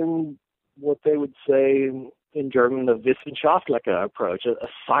in what they would say in German, the wissenschaftliche approach, a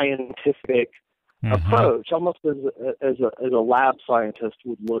scientific approach, almost as a lab scientist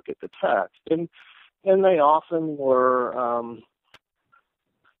would look at the text. And they often were,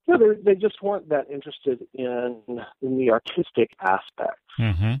 they just weren't that interested in the artistic aspects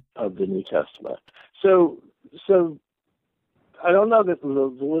of the New Testament. So I don't know that the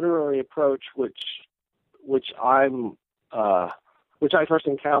literary approach, which I first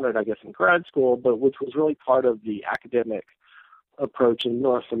encountered, I guess, in grad school, but which was really part of the academic approach in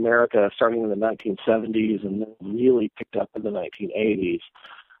North America starting in the 1970s and then really picked up in the 1980s.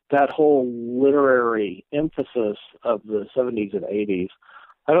 That whole literary emphasis of the 70s and 80s,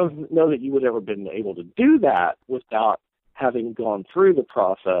 I don't know that you would ever been able to do that without having gone through the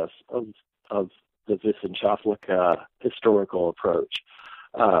process of the wissenschaftliche historical approach.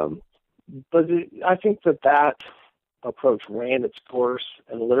 But I think that approach ran its course,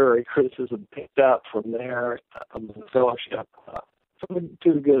 and literary criticism picked up from there, the fellowship,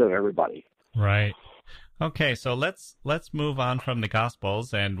 to the good of everybody. Right. Okay, so let's move on from the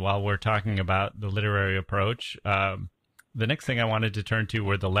Gospels, and while we're talking about the literary approach, the next thing I wanted to turn to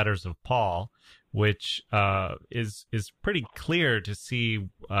were the letters of Paul, which is pretty clear to see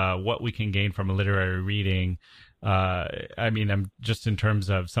what we can gain from a literary reading. I mean, I'm just in terms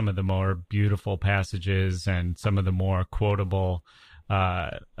of some of the more beautiful passages and some of the more quotable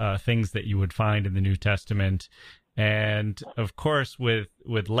things that you would find in the New Testament. And of course, with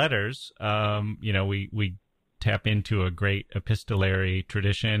letters, we tap into a great epistolary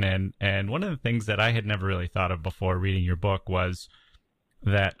tradition. And one of the things that I had never really thought of before reading your book was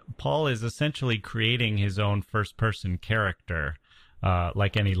that Paul is essentially creating his own first-person character,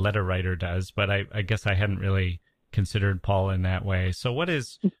 like any letter writer does. But I guess I hadn't really considered Paul in that way. So what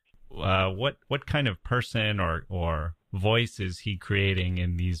is what kind of person or voice is he creating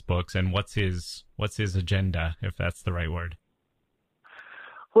in these books, and what's his agenda, if that's the right word?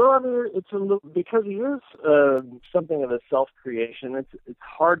 Well, I mean, because he is something of a self-creation. It's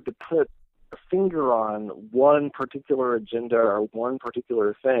hard to put a finger on one particular agenda or one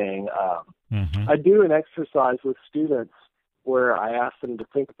particular thing. I do an exercise with students where I ask them to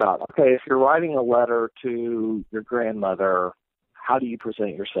think about, okay, if you're writing a letter to your grandmother, how do you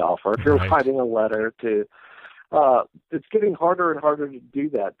present yourself? Or if you're writing a letter to, it's getting harder and harder to do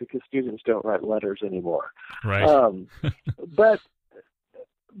that because students don't write letters anymore. Right.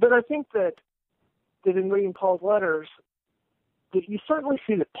 But I think that in reading Paul's letters, that you certainly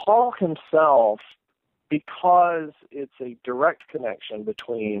see that Paul himself, because it's a direct connection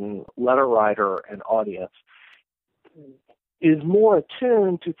between letter writer and audience, is more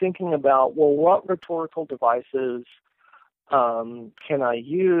attuned to thinking about, well, what rhetorical devices can I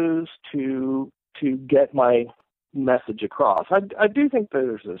use to get my message across? I do think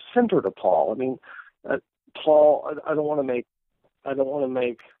there's a center to Paul. I mean, Paul. I don't want to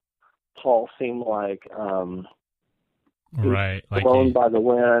make Paul seem like blown by the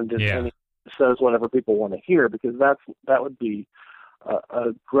wind and he says whatever people want to hear, because that would be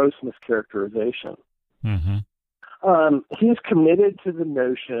a gross mischaracterization. He's committed to the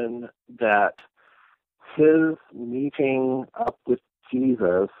notion that his meeting up with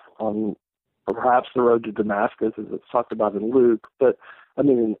Jesus on perhaps the road to Damascus, as it's talked about in Luke, but I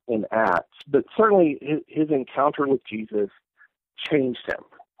mean in Acts, but certainly his encounter with Jesus changed him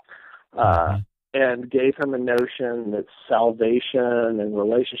and gave him a notion that salvation and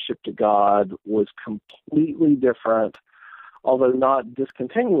relationship to God was completely different, although not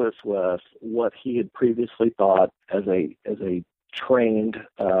discontinuous with what he had previously thought as a trained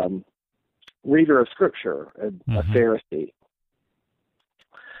reader of Scripture, a Pharisee.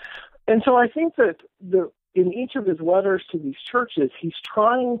 And so I think that in each of his letters to these churches, he's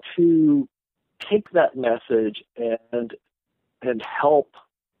trying to take that message and help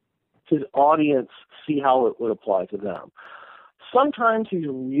his audience see how it would apply to them. Sometimes he's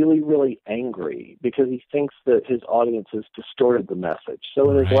really, really angry because he thinks that his audience has distorted the message. So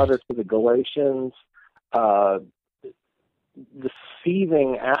in his letter to the Galatians, the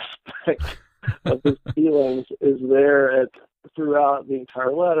seething aspect of his feelings is there throughout the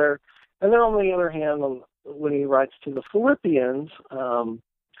entire letter. And then on the other hand, when he writes to the Philippians,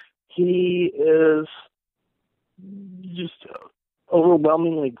 he is just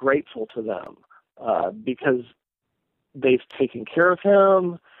overwhelmingly grateful to them because they've taken care of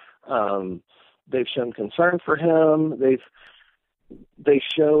him. They've shown concern for him. They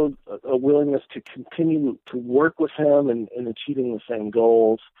showed a willingness to continue to work with him in achieving the same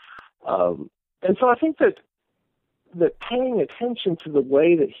goals. And so I think that that paying attention to the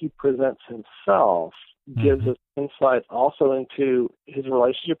way that he presents himself gives us insight also into his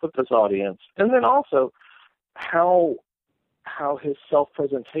relationship with his audience, and then also how his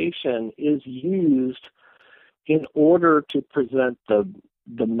self-presentation is used in order to present the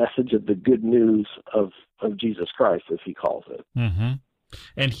message of the good news of Jesus Christ, as he calls it. Mm-hmm.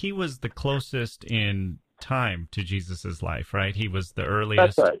 And he was the closest in time to Jesus's life, right? He was the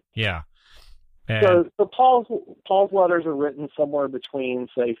earliest. That's right. Yeah. And So Paul's letters are written somewhere between,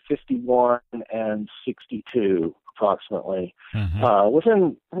 say, 51 and 62, approximately,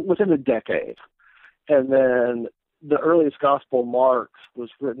 within a decade. And then the earliest gospel, Mark, was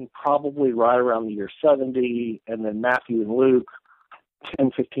written probably right around the year 70, and then Matthew and Luke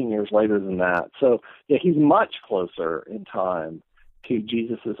 10, 15 years later than that. So, yeah, he's much closer in time to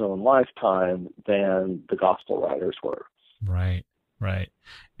Jesus' own lifetime than the gospel writers were. Right, right.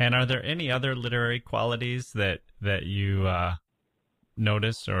 And are there any other literary qualities that you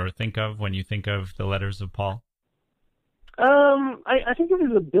notice or think of when you think of the letters of Paul? I think of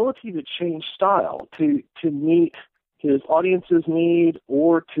his ability to change style, to meet his audience's need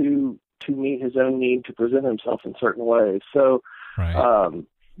or to meet his own need to present himself in certain ways. So, right.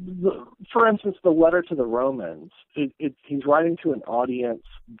 For instance, the letter to the Romans, he's writing to an audience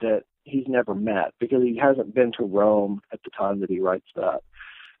that he's never met because he hasn't been to Rome at the time that he writes that.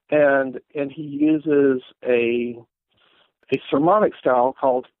 And he uses a sermonic style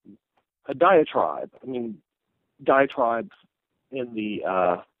called a diatribe. I mean, diatribes in the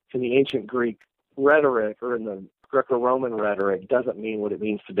ancient Greek rhetoric or in the Greco-Roman rhetoric doesn't mean what it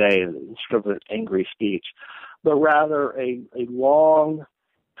means today, sort of an angry speech, but rather a long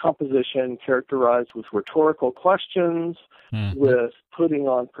composition characterized with rhetorical questions, with putting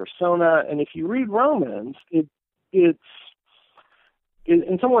on persona. And if you read Romans, it's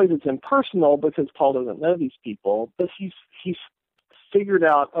in some ways it's impersonal because Paul doesn't know these people, but he's figured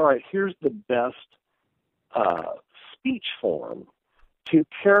out, all right, here's the best speech form to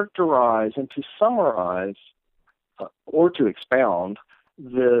characterize and to summarize or to expound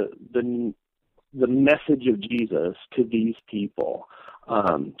the message of Jesus to these people.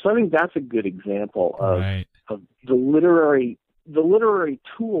 So I think that's a good example of the literary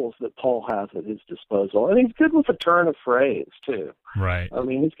tools that Paul has at his disposal. And he's good with a turn of phrase too. Right. I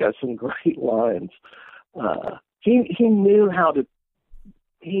mean, he's got some great lines. He knew how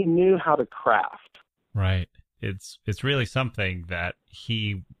to craft. Right. It's really something that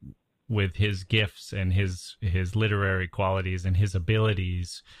he, with his gifts and his literary qualities and his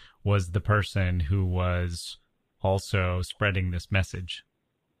abilities, was the person who was also spreading this message.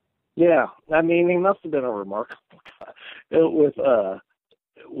 Yeah, I mean, he must have been a remarkable guy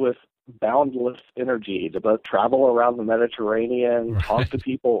with boundless energy to both travel around the Mediterranean, talk to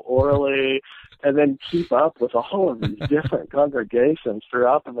people orally, and then keep up with all of these different congregations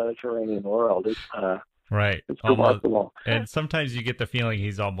throughout the Mediterranean world. Right. It's remarkable. And sometimes you get the feeling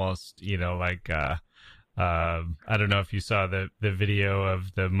he's almost, like, I don't know if you saw the video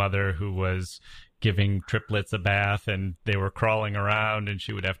of the mother who was giving triplets a bath and they were crawling around and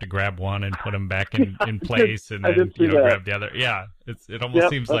she would have to grab one and put them back in place and then, grab the other. Yeah. It almost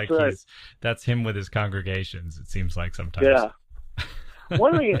seems like that's him with his congregations. It seems like sometimes. Yeah.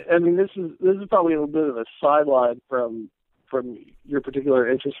 One thing, I mean, this is probably a little bit of a sideline from your particular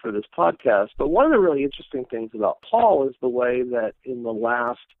interest for this podcast, but one of the really interesting things about Paul is the way that in the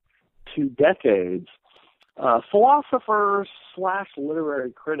last 2 decades, philosophers /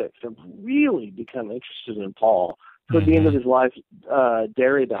 literary critics have really become interested in Paul. Toward the end of his life,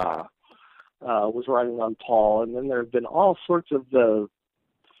 Derrida was writing on Paul, and then there have been all sorts of the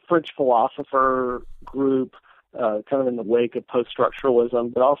French philosopher group, kind of in the wake of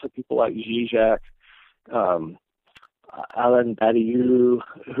post-structuralism, but also people like Zizek, Alain Badiou,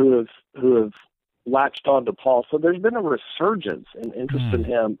 who have latched onto Paul. So there's been a resurgence in interest in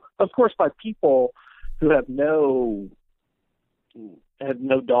him, of course, by people who have no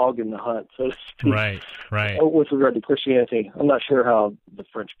dog in the hunt, so to speak. Right. With regard to Christianity, I'm not sure how the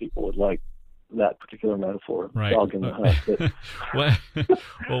French people would like that particular metaphor, dog in the hunt. But.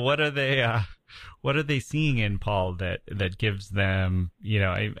 Well, what are they seeing in Paul that gives them,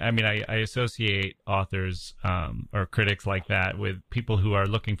 I associate authors or critics like that with people who are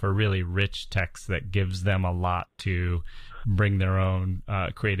looking for really rich texts that gives them a lot to bring their own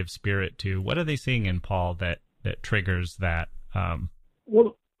creative spirit to. What are they seeing in Paul that triggers that?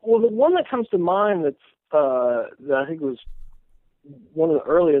 Well, the one that comes to mind that I think was one of the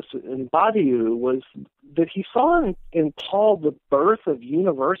earliest in Badiou was that he saw in Paul the birth of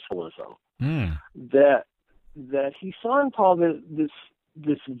universalism. That he saw in Paul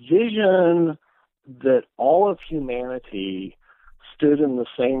this vision that all of humanity stood in the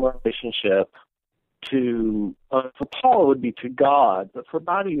same relationship to, for Paul it would be to God, but for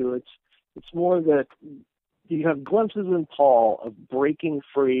Badiou it's more that you have glimpses in Paul of breaking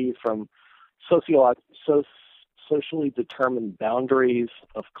free from socially determined boundaries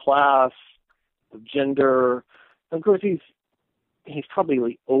of class, of gender. Of course, he's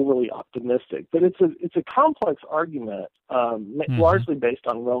probably overly optimistic, but it's a complex argument, largely based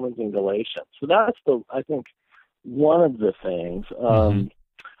on Romans and Galatians. So that's I think one of the things.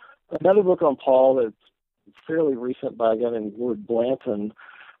 Another book on Paul that's fairly recent by a guy named Lord Blanton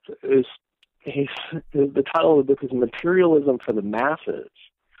is the title of the book is Materialism for the Masses.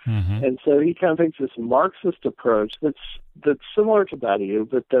 And so he kind of takes this Marxist approach that's similar to Badiou,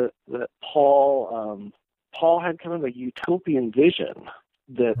 but that Paul had kind of a utopian vision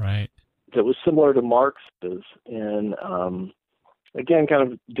that was similar to Marx's, and again,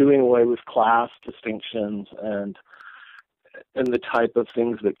 kind of doing away with class distinctions and the type of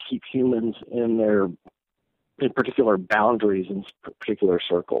things that keep humans in particular boundaries in particular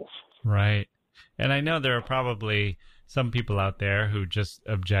circles. Right. And I know there are probably some people out there who just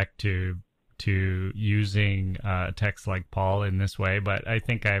object to using texts like Paul in this way, but I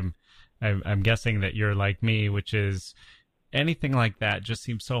think I'm guessing that you're like me, which is anything like that just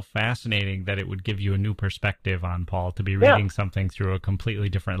seems so fascinating that it would give you a new perspective on Paul to be reading something through a completely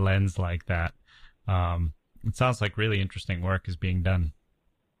different lens like that. It sounds like really interesting work is being done.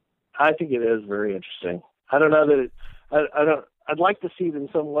 I think it is very interesting. I don't know that I'd like to see it in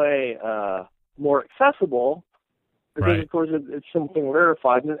some way more accessible, because of course it's something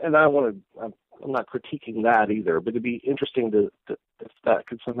rarefied, and I'm not critiquing that either, but it'd be interesting to if that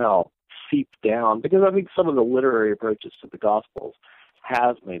could somehow seep down, because I think some of the literary approaches to the Gospels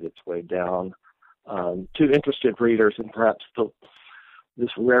has made its way down to interested readers, and perhaps this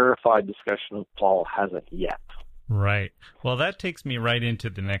rarefied discussion of Paul hasn't yet. Right. Well, that takes me right into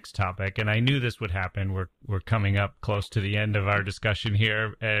the next topic, and I knew this would happen. We're coming up close to the end of our discussion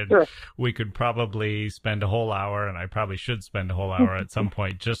here, and we could probably spend a whole hour, and I probably should spend a whole hour at some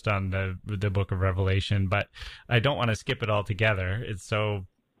point just on the book of Revelation, but I don't want to skip it altogether. It's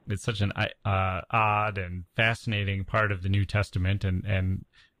such an odd and fascinating part of the New Testament, and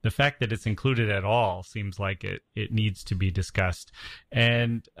the fact that it's included at all seems like it needs to be discussed.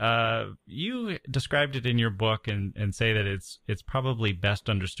 And you described it in your book and say that it's probably best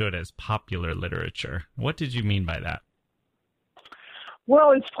understood as popular literature. What did you mean by that?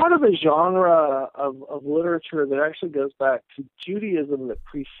 Well, it's part of a genre of literature that actually goes back to Judaism that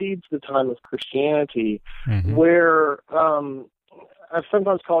precedes the time of Christianity, where I've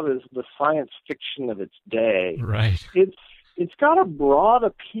sometimes called it as the science fiction of its day. Right. It's got a broad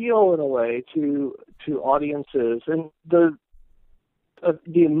appeal in a way to audiences, and the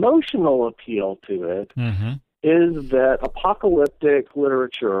emotional appeal to it is that apocalyptic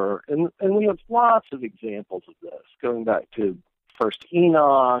literature, and we have lots of examples of this, going back to First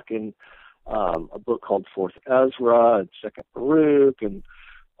Enoch and a book called Fourth Ezra and Second Baruch, and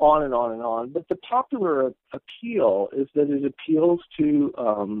on and on and on. But the popular appeal is that it appeals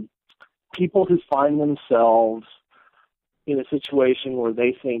to people who find themselves in a situation where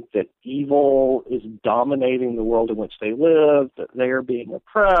they think that evil is dominating the world in which they live, that they are being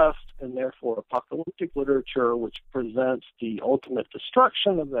oppressed, and therefore apocalyptic literature, which presents the ultimate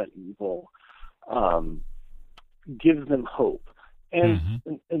destruction of that evil, gives them hope. And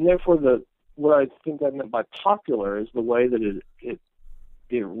therefore what I think I meant by popular is the way that it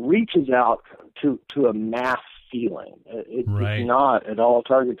reaches out to a mass feeling. It's not at all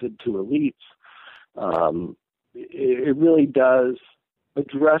targeted to elites. It really does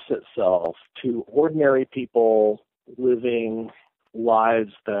address itself to ordinary people living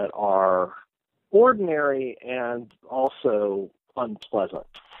lives that are ordinary and also unpleasant.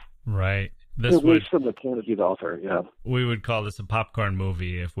 Right. At least from the point of view of the author, yeah. We would call this a popcorn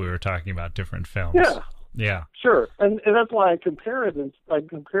movie if we were talking about different films. Yeah. Sure. And that's why I compare it at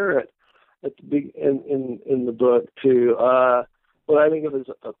the big in the book to what I think of as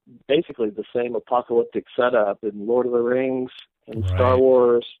basically the same apocalyptic setup in Lord of the Rings, in Star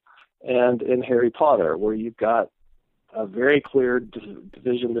Wars, and in Harry Potter, where you've got a very clear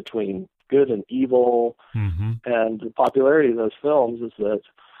division between good and evil, and the popularity of those films is that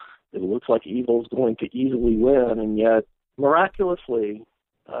it looks like evil is going to easily win, and yet miraculously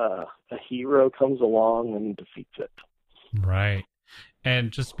a hero comes along and defeats it. Right.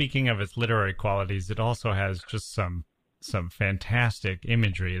 And just speaking of its literary qualities, it also has just some fantastic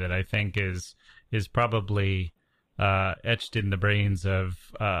imagery that I think is probably etched in the brains of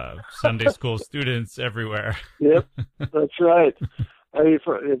Sunday school students everywhere. Yep, that's right. I mean,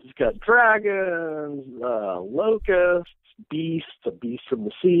 it's got dragons, locusts, beasts, a beast from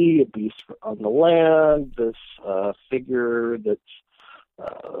the sea, a beast on the land, this figure that's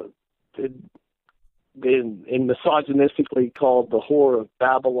been misogynistically called the whore of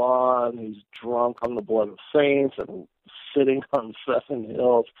Babylon, who's drunk on the blood of saints and sitting on 7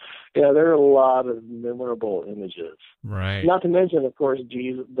 hills. Yeah, there are a lot of memorable images. Right. Not to mention, of course,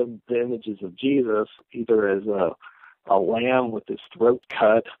 Jesus, the images of Jesus, either as a lamb with his throat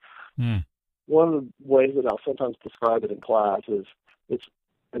cut. One of the ways that I'll sometimes describe it in class is it's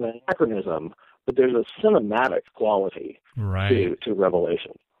an anachronism, but there's a cinematic quality to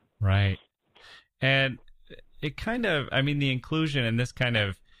Revelation. Right. And it kind of, I mean, the inclusion, and this kind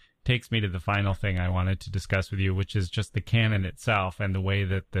of takes me to the final thing I wanted to discuss with you, which is just the canon itself and the way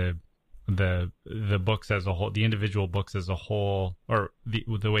that the books as a whole, the individual books as a whole, or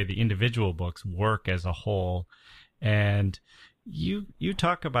the way the individual books work as a whole. And you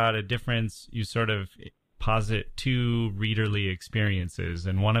talk about a difference, you sort of posit 2 readerly experiences,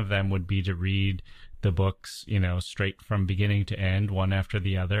 and one of them would be to read the books, straight from beginning to end, one after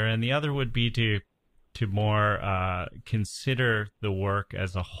the other, and the other would be to more consider the work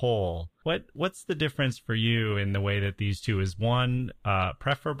as a whole. What's the difference for you in the way that these two, is one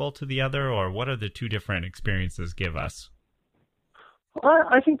preferable to the other, or what are the 2 different experiences give us?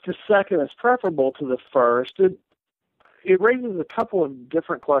 I think the second is preferable to the first. It raises a couple of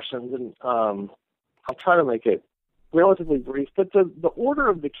different questions, and I'll try to make it relatively brief, but the order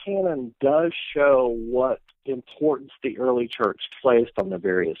of the canon does show what importance the early church placed on the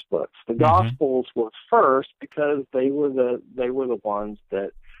various books. The Gospels were first because they were the ones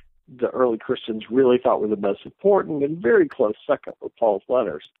that the early Christians really thought were the most important, and very close second were Paul's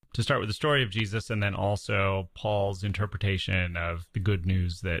letters. To start with the story of Jesus, and then also Paul's interpretation of the good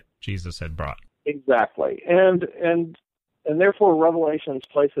news that Jesus had brought. Exactly, and therefore Revelation's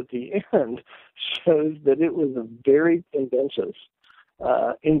place at the end shows that it was a very contentious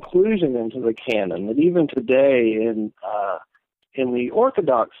inclusion into the canon. That even today in the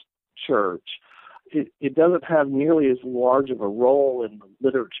Orthodox Church, it doesn't have nearly as large of a role in the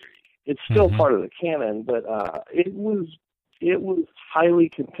liturgy. It's still part of the canon, but it was highly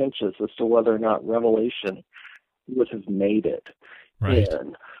contentious as to whether or not Revelation would have made it. Right.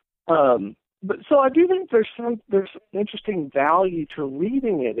 But so I do think there's interesting value to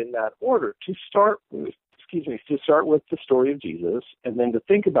reading it in that order. To start with the story of Jesus, and then to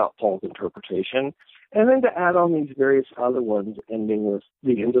think about Paul's interpretation, and then to add on these various other ones, ending with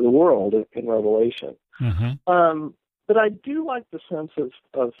the end of the world in Revelation. But I do like the sense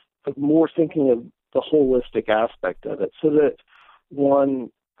of more thinking of the holistic aspect of it, so that one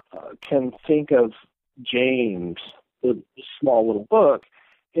can think of James, the small little book,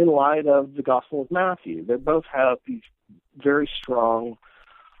 in light of the Gospel of Matthew. They both have these very strong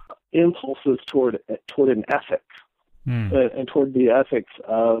impulses toward an ethic, and toward the ethics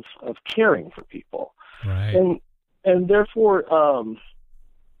of caring for people. Right. And therefore, I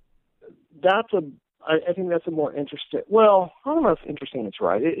think that's a more interesting, well, I don't know if interesting is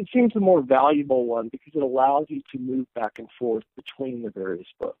right. It seems a more valuable one because it allows you to move back and forth between the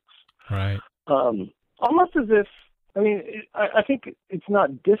various books. Right. Almost as if, I think it's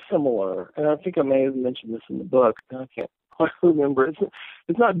not dissimilar, and I think I may have mentioned this in the book, and I can't quite remember.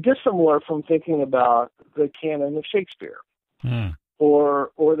 It's not dissimilar from thinking about the canon of Shakespeare,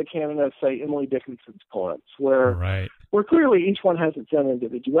 or the canon of, say, Emily Dickinson's poems, where clearly each one has its own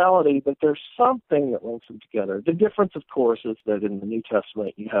individuality, but there's something that links them together. The difference, of course, is that in the New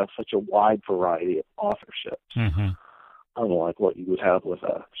Testament you have such a wide variety of authorships. Unlike what you would have with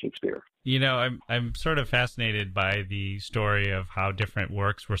Shakespeare. I'm sort of fascinated by the story of how different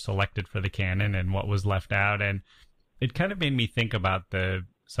works were selected for the canon and what was left out, and it kind of made me think about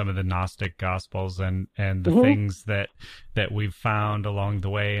some of the Gnostic Gospels and the things that we've found along the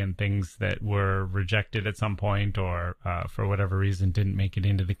way, and things that were rejected at some point, or for whatever reason didn't make it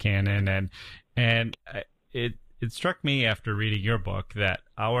into the canon, and it struck me after reading your book that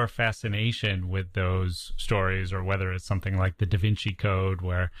our fascination with those stories, or whether it's something like the Da Vinci Code,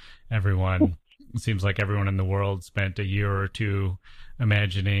 where it seems like everyone in the world spent a year or two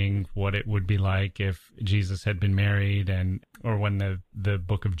imagining what it would be like if Jesus had been married, or when the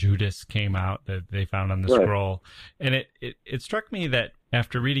book of Judas came out that they found on the scroll. And it struck me that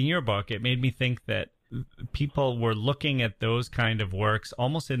after reading your book, it made me think that people were looking at those kind of works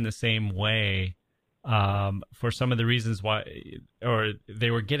almost in the same way, for some of the reasons why, or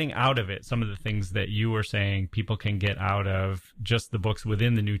they were getting out of it some of the things that you were saying people can get out of just the books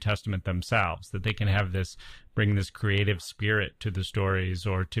within the New Testament themselves, that they can have this bring this creative spirit to the stories,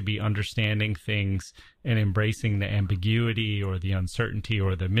 or to be understanding things and embracing the ambiguity or the uncertainty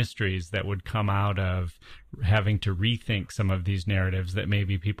or the mysteries that would come out of having to rethink some of these narratives that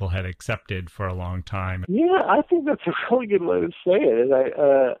maybe people had accepted for a long time. Yeah, I think that's a really good way to say it. And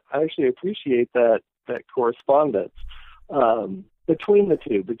I actually appreciate that correspondence between the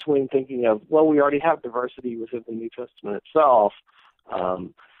two, between thinking of, well, we already have diversity within the New Testament itself,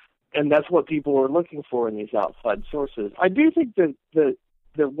 and that's what people are looking for in these outside sources. I do think that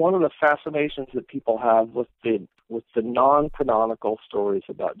one of the fascinations that people have with the non-canonical stories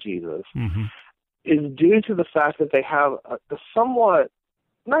about Jesus is due to the fact that they have a somewhat,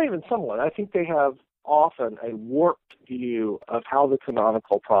 not even somewhat, I think they have often a warped view of how the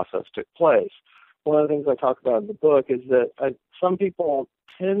canonical process took place. One of the things I talk about in the book is that some people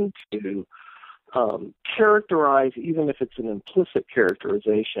tend to characterize, even if it's an implicit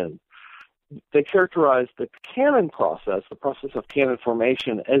characterization, they characterize the canon process, the process of canon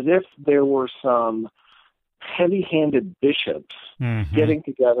formation, as if there were some heavy-handed bishops getting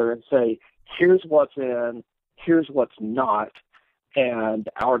together and say, here's what's in, here's what's not, and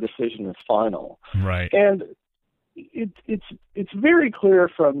our decision is final. Right. And it's very clear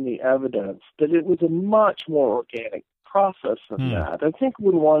from the evidence that it was a much more organic process than that. I think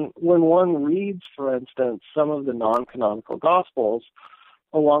when one reads, for instance, some of the non-canonical Gospels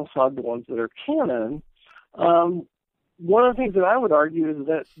alongside the ones that are canon, one of the things that I would argue is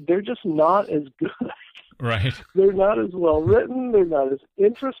that they're just not as good. Right. They're not as well written. They're not as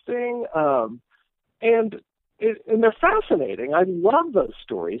interesting. And they're fascinating. I love those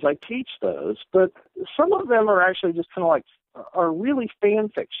stories. I teach those. But some of them are actually just kind of like, are really fan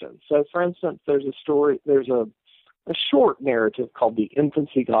fiction. So, for instance, there's a short narrative called The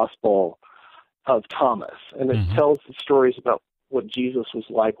Infancy Gospel of Thomas. And it tells the stories about what Jesus was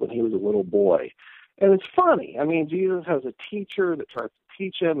like when he was a little boy. And it's funny. I mean, Jesus has a teacher that tries to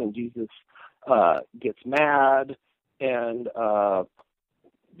teach him, and Jesus gets mad and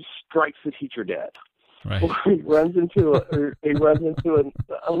strikes the teacher dead. Right. He runs into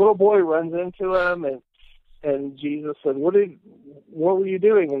a little boy runs into him, and Jesus said, "What were you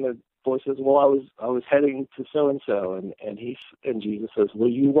doing?" And the boy says, "Well, I was heading to so and so," and Jesus says, "Well,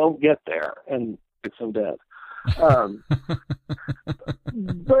 you won't get there," and strikes him dead.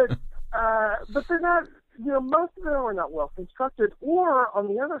 But they're not. Most of them are not well constructed. Or on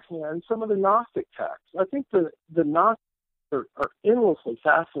the other hand, some of the Gnostic texts. I think the Gnostics are endlessly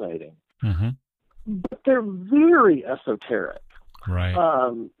fascinating. But they're very esoteric. Right.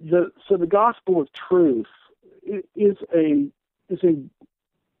 So the Gospel of Truth is a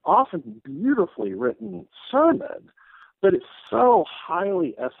often beautifully written sermon, but it's so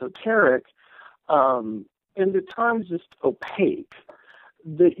highly esoteric and at times just opaque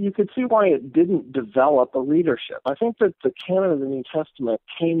that you could see why it didn't develop a readership. I think that the canon of the New Testament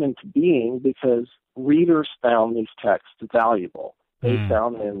came into being because readers found these texts valuable. They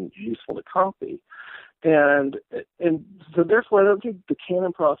found them useful to copy. And so therefore I don't think the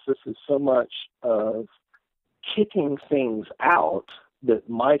canon process is so much of kicking things out that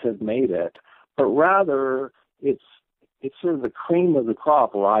might have made it, but rather it's sort of the cream of the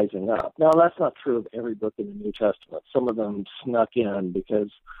crop rising up. Now, that's not true of every book in the New Testament. Some of them snuck in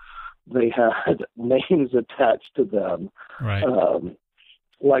because they had names attached to them. Right.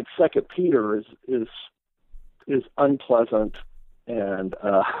 Like Second Peter is unpleasant and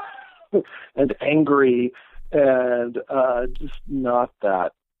and angry and just not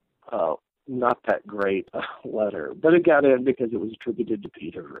that great letter. But it got in because it was attributed to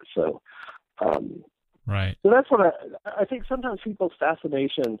Peter. So. Right. So that's what I think sometimes people's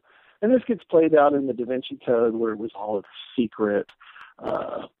fascination, and this gets played out in the Da Vinci Code where it was all a secret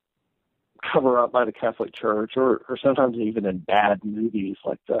cover up by the Catholic Church, or sometimes even in bad movies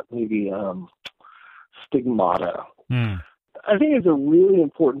like that movie Stigmata. I think it's a really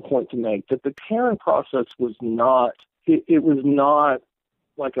important point to make that the canon process was not, it was not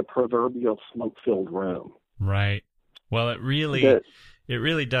like a proverbial smoke-filled room. Right. Well, it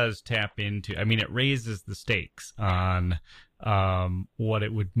really does tap into, I mean, it raises the stakes on what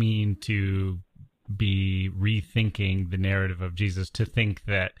it would mean to be rethinking the narrative of Jesus, to think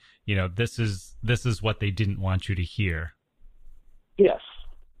that, this is what they didn't want you to hear. Yes,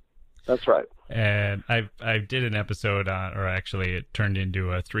 that's right. And I did an episode on, or actually it turned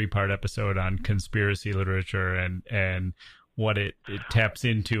into a 3-part episode on conspiracy literature and what it taps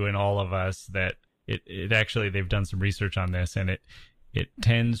into in all of us, that it actually, they've done some research on this, and it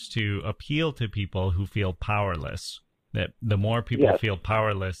tends to appeal to people who feel powerless. That the more people feel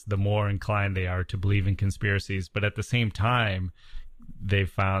powerless, the more inclined they are to believe in conspiracies. But at the same time, they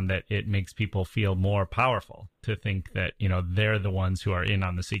found that it makes people feel more powerful to think that, they're the ones who are in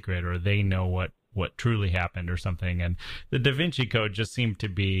on the secret, or they know what truly happened or something. And the Da Vinci Code just seemed to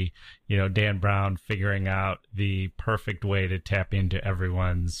be, Dan Brown figuring out the perfect way to tap into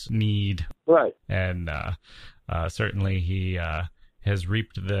everyone's need. Right. And certainly he has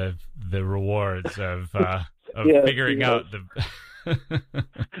reaped the rewards of yes, figuring out the...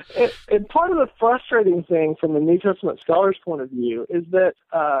 and part of the frustrating thing from the New Testament scholar's point of view is that,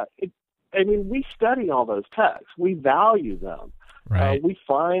 we study all those texts. We value them. Right. We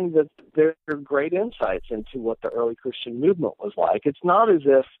find that there are great insights into what the early Christian movement was like. It's not as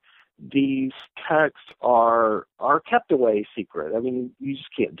if these texts are kept away secret. You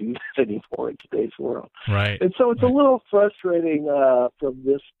just can't do that anymore in today's world. Right. And so it's a little frustrating from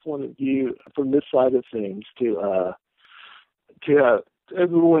this point of view, from this side of things, to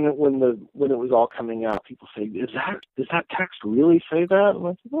when it was all coming out, people say, does that text really say that? And I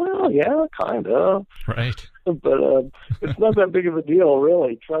said, well, yeah, kind of. Right. But it's not that big of a deal,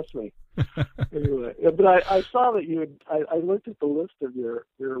 really. Trust me. Anyway, but I saw that you had. I looked at the list of your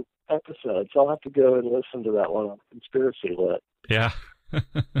episodes. I'll have to go and listen to that one on Conspiracy Lit. Yeah.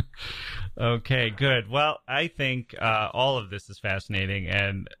 Okay, good. Well, I think all of this is fascinating,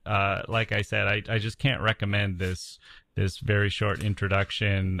 and like I said, I just can't recommend this very short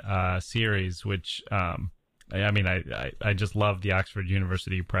introduction series, which I just love the Oxford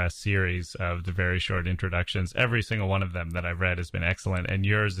University Press series of the very short introductions. Every single one of them that I've read has been excellent, and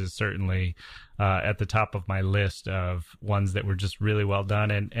yours is certainly at the top of my list of ones that were just really well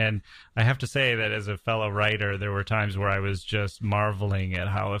done. And I have to say that as a fellow writer, there were times where I was just marveling at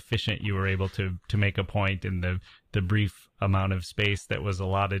how efficient you were able to make a point in the brief amount of space that was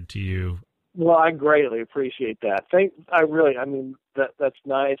allotted to you. Well, I greatly appreciate that. That's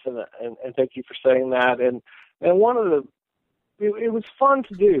nice, and thank you for saying that. And one of it was fun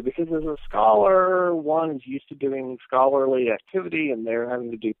to do because as a scholar, one is used to doing scholarly activity, and they're having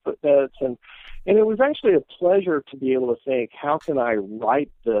to do footnotes, and it was actually a pleasure to be able to think, how can I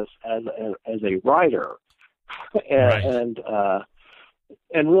write this as a writer,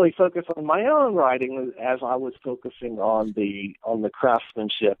 and really focus on my own writing as I was focusing on the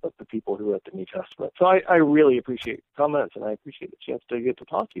craftsmanship of the people who wrote the New Testament. So I really appreciate your comments, and I appreciate the chance to get to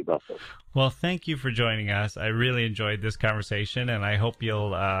talk to you about this. Well, thank you for joining us. I really enjoyed this conversation, and I hope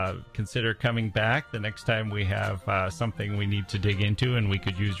you'll consider coming back the next time we have something we need to dig into and we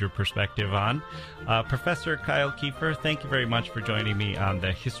could use your perspective on. Professor Kyle Keefer, thank you very much for joining me on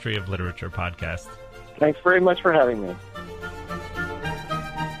the History of Literature podcast. Thanks very much for having me.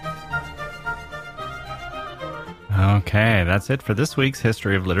 Okay, that's it for this week's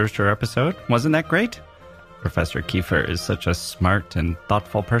History of Literature episode. Wasn't that great? Professor Keefer is such a smart and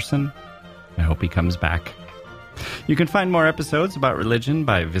thoughtful person. I hope he comes back. You can find more episodes about religion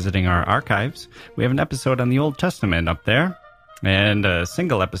by visiting our archives. We have an episode on the Old Testament up there, and a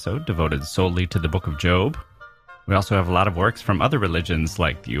single episode devoted solely to the Book of Job. We also have a lot of works from other religions,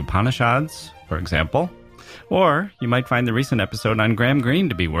 like the Upanishads, for example. Or you might find the recent episode on Graham Greene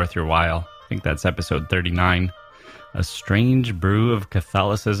to be worth your while. I think that's episode 39. A strange brew of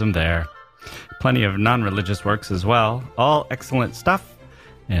Catholicism there. Plenty of non-religious works as well. All excellent stuff,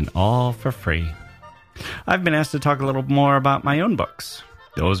 and all for free. I've been asked to talk a little more about my own books.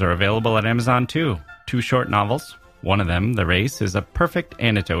 Those are available at Amazon too. 2 short novels. One of them, The Race, is a perfect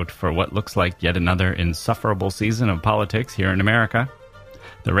antidote for what looks like yet another insufferable season of politics here in America.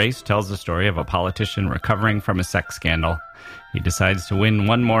 The Race tells the story of a politician recovering from a sex scandal. He decides to win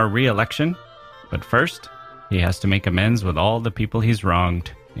one more re-election, but first, he has to make amends with all the people he's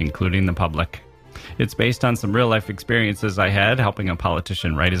wronged, including the public. It's based on some real-life experiences I had helping a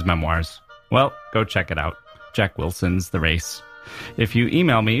politician write his memoirs. Well, go check it out. Jack Wilson's The Race. If you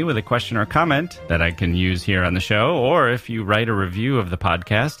email me with a question or comment that I can use here on the show, or if you write a review of the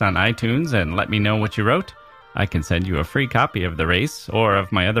podcast on iTunes and let me know what you wrote, I can send you a free copy of The Race or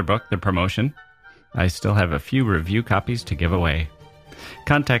of my other book, The Promotion. I still have a few review copies to give away.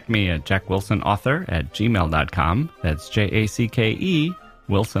 Contact me at jackwilsonauthor@gmail.com. That's JACKE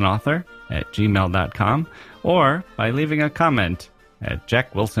wilsonauthor@gmail.com, or by leaving a comment at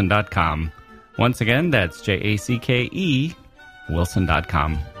jackwilson.com. Once again, that's JACKE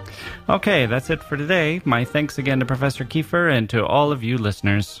wilson.com. Okay, that's it for today. My thanks again to Professor Keefer and to all of you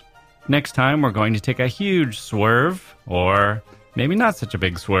listeners. Next time, we're going to take a huge swerve, or maybe not such a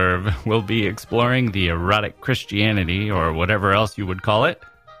big swerve. We'll be exploring the erotic Christianity, or whatever else you would call it.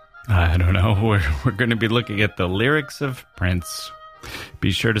 I don't know. We're going to be looking at the lyrics of Prince.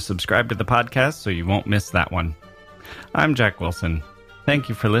 Be sure to subscribe to the podcast so you won't miss that one. I'm Jack Wilson. Thank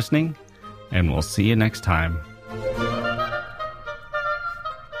you for listening, and we'll see you next time.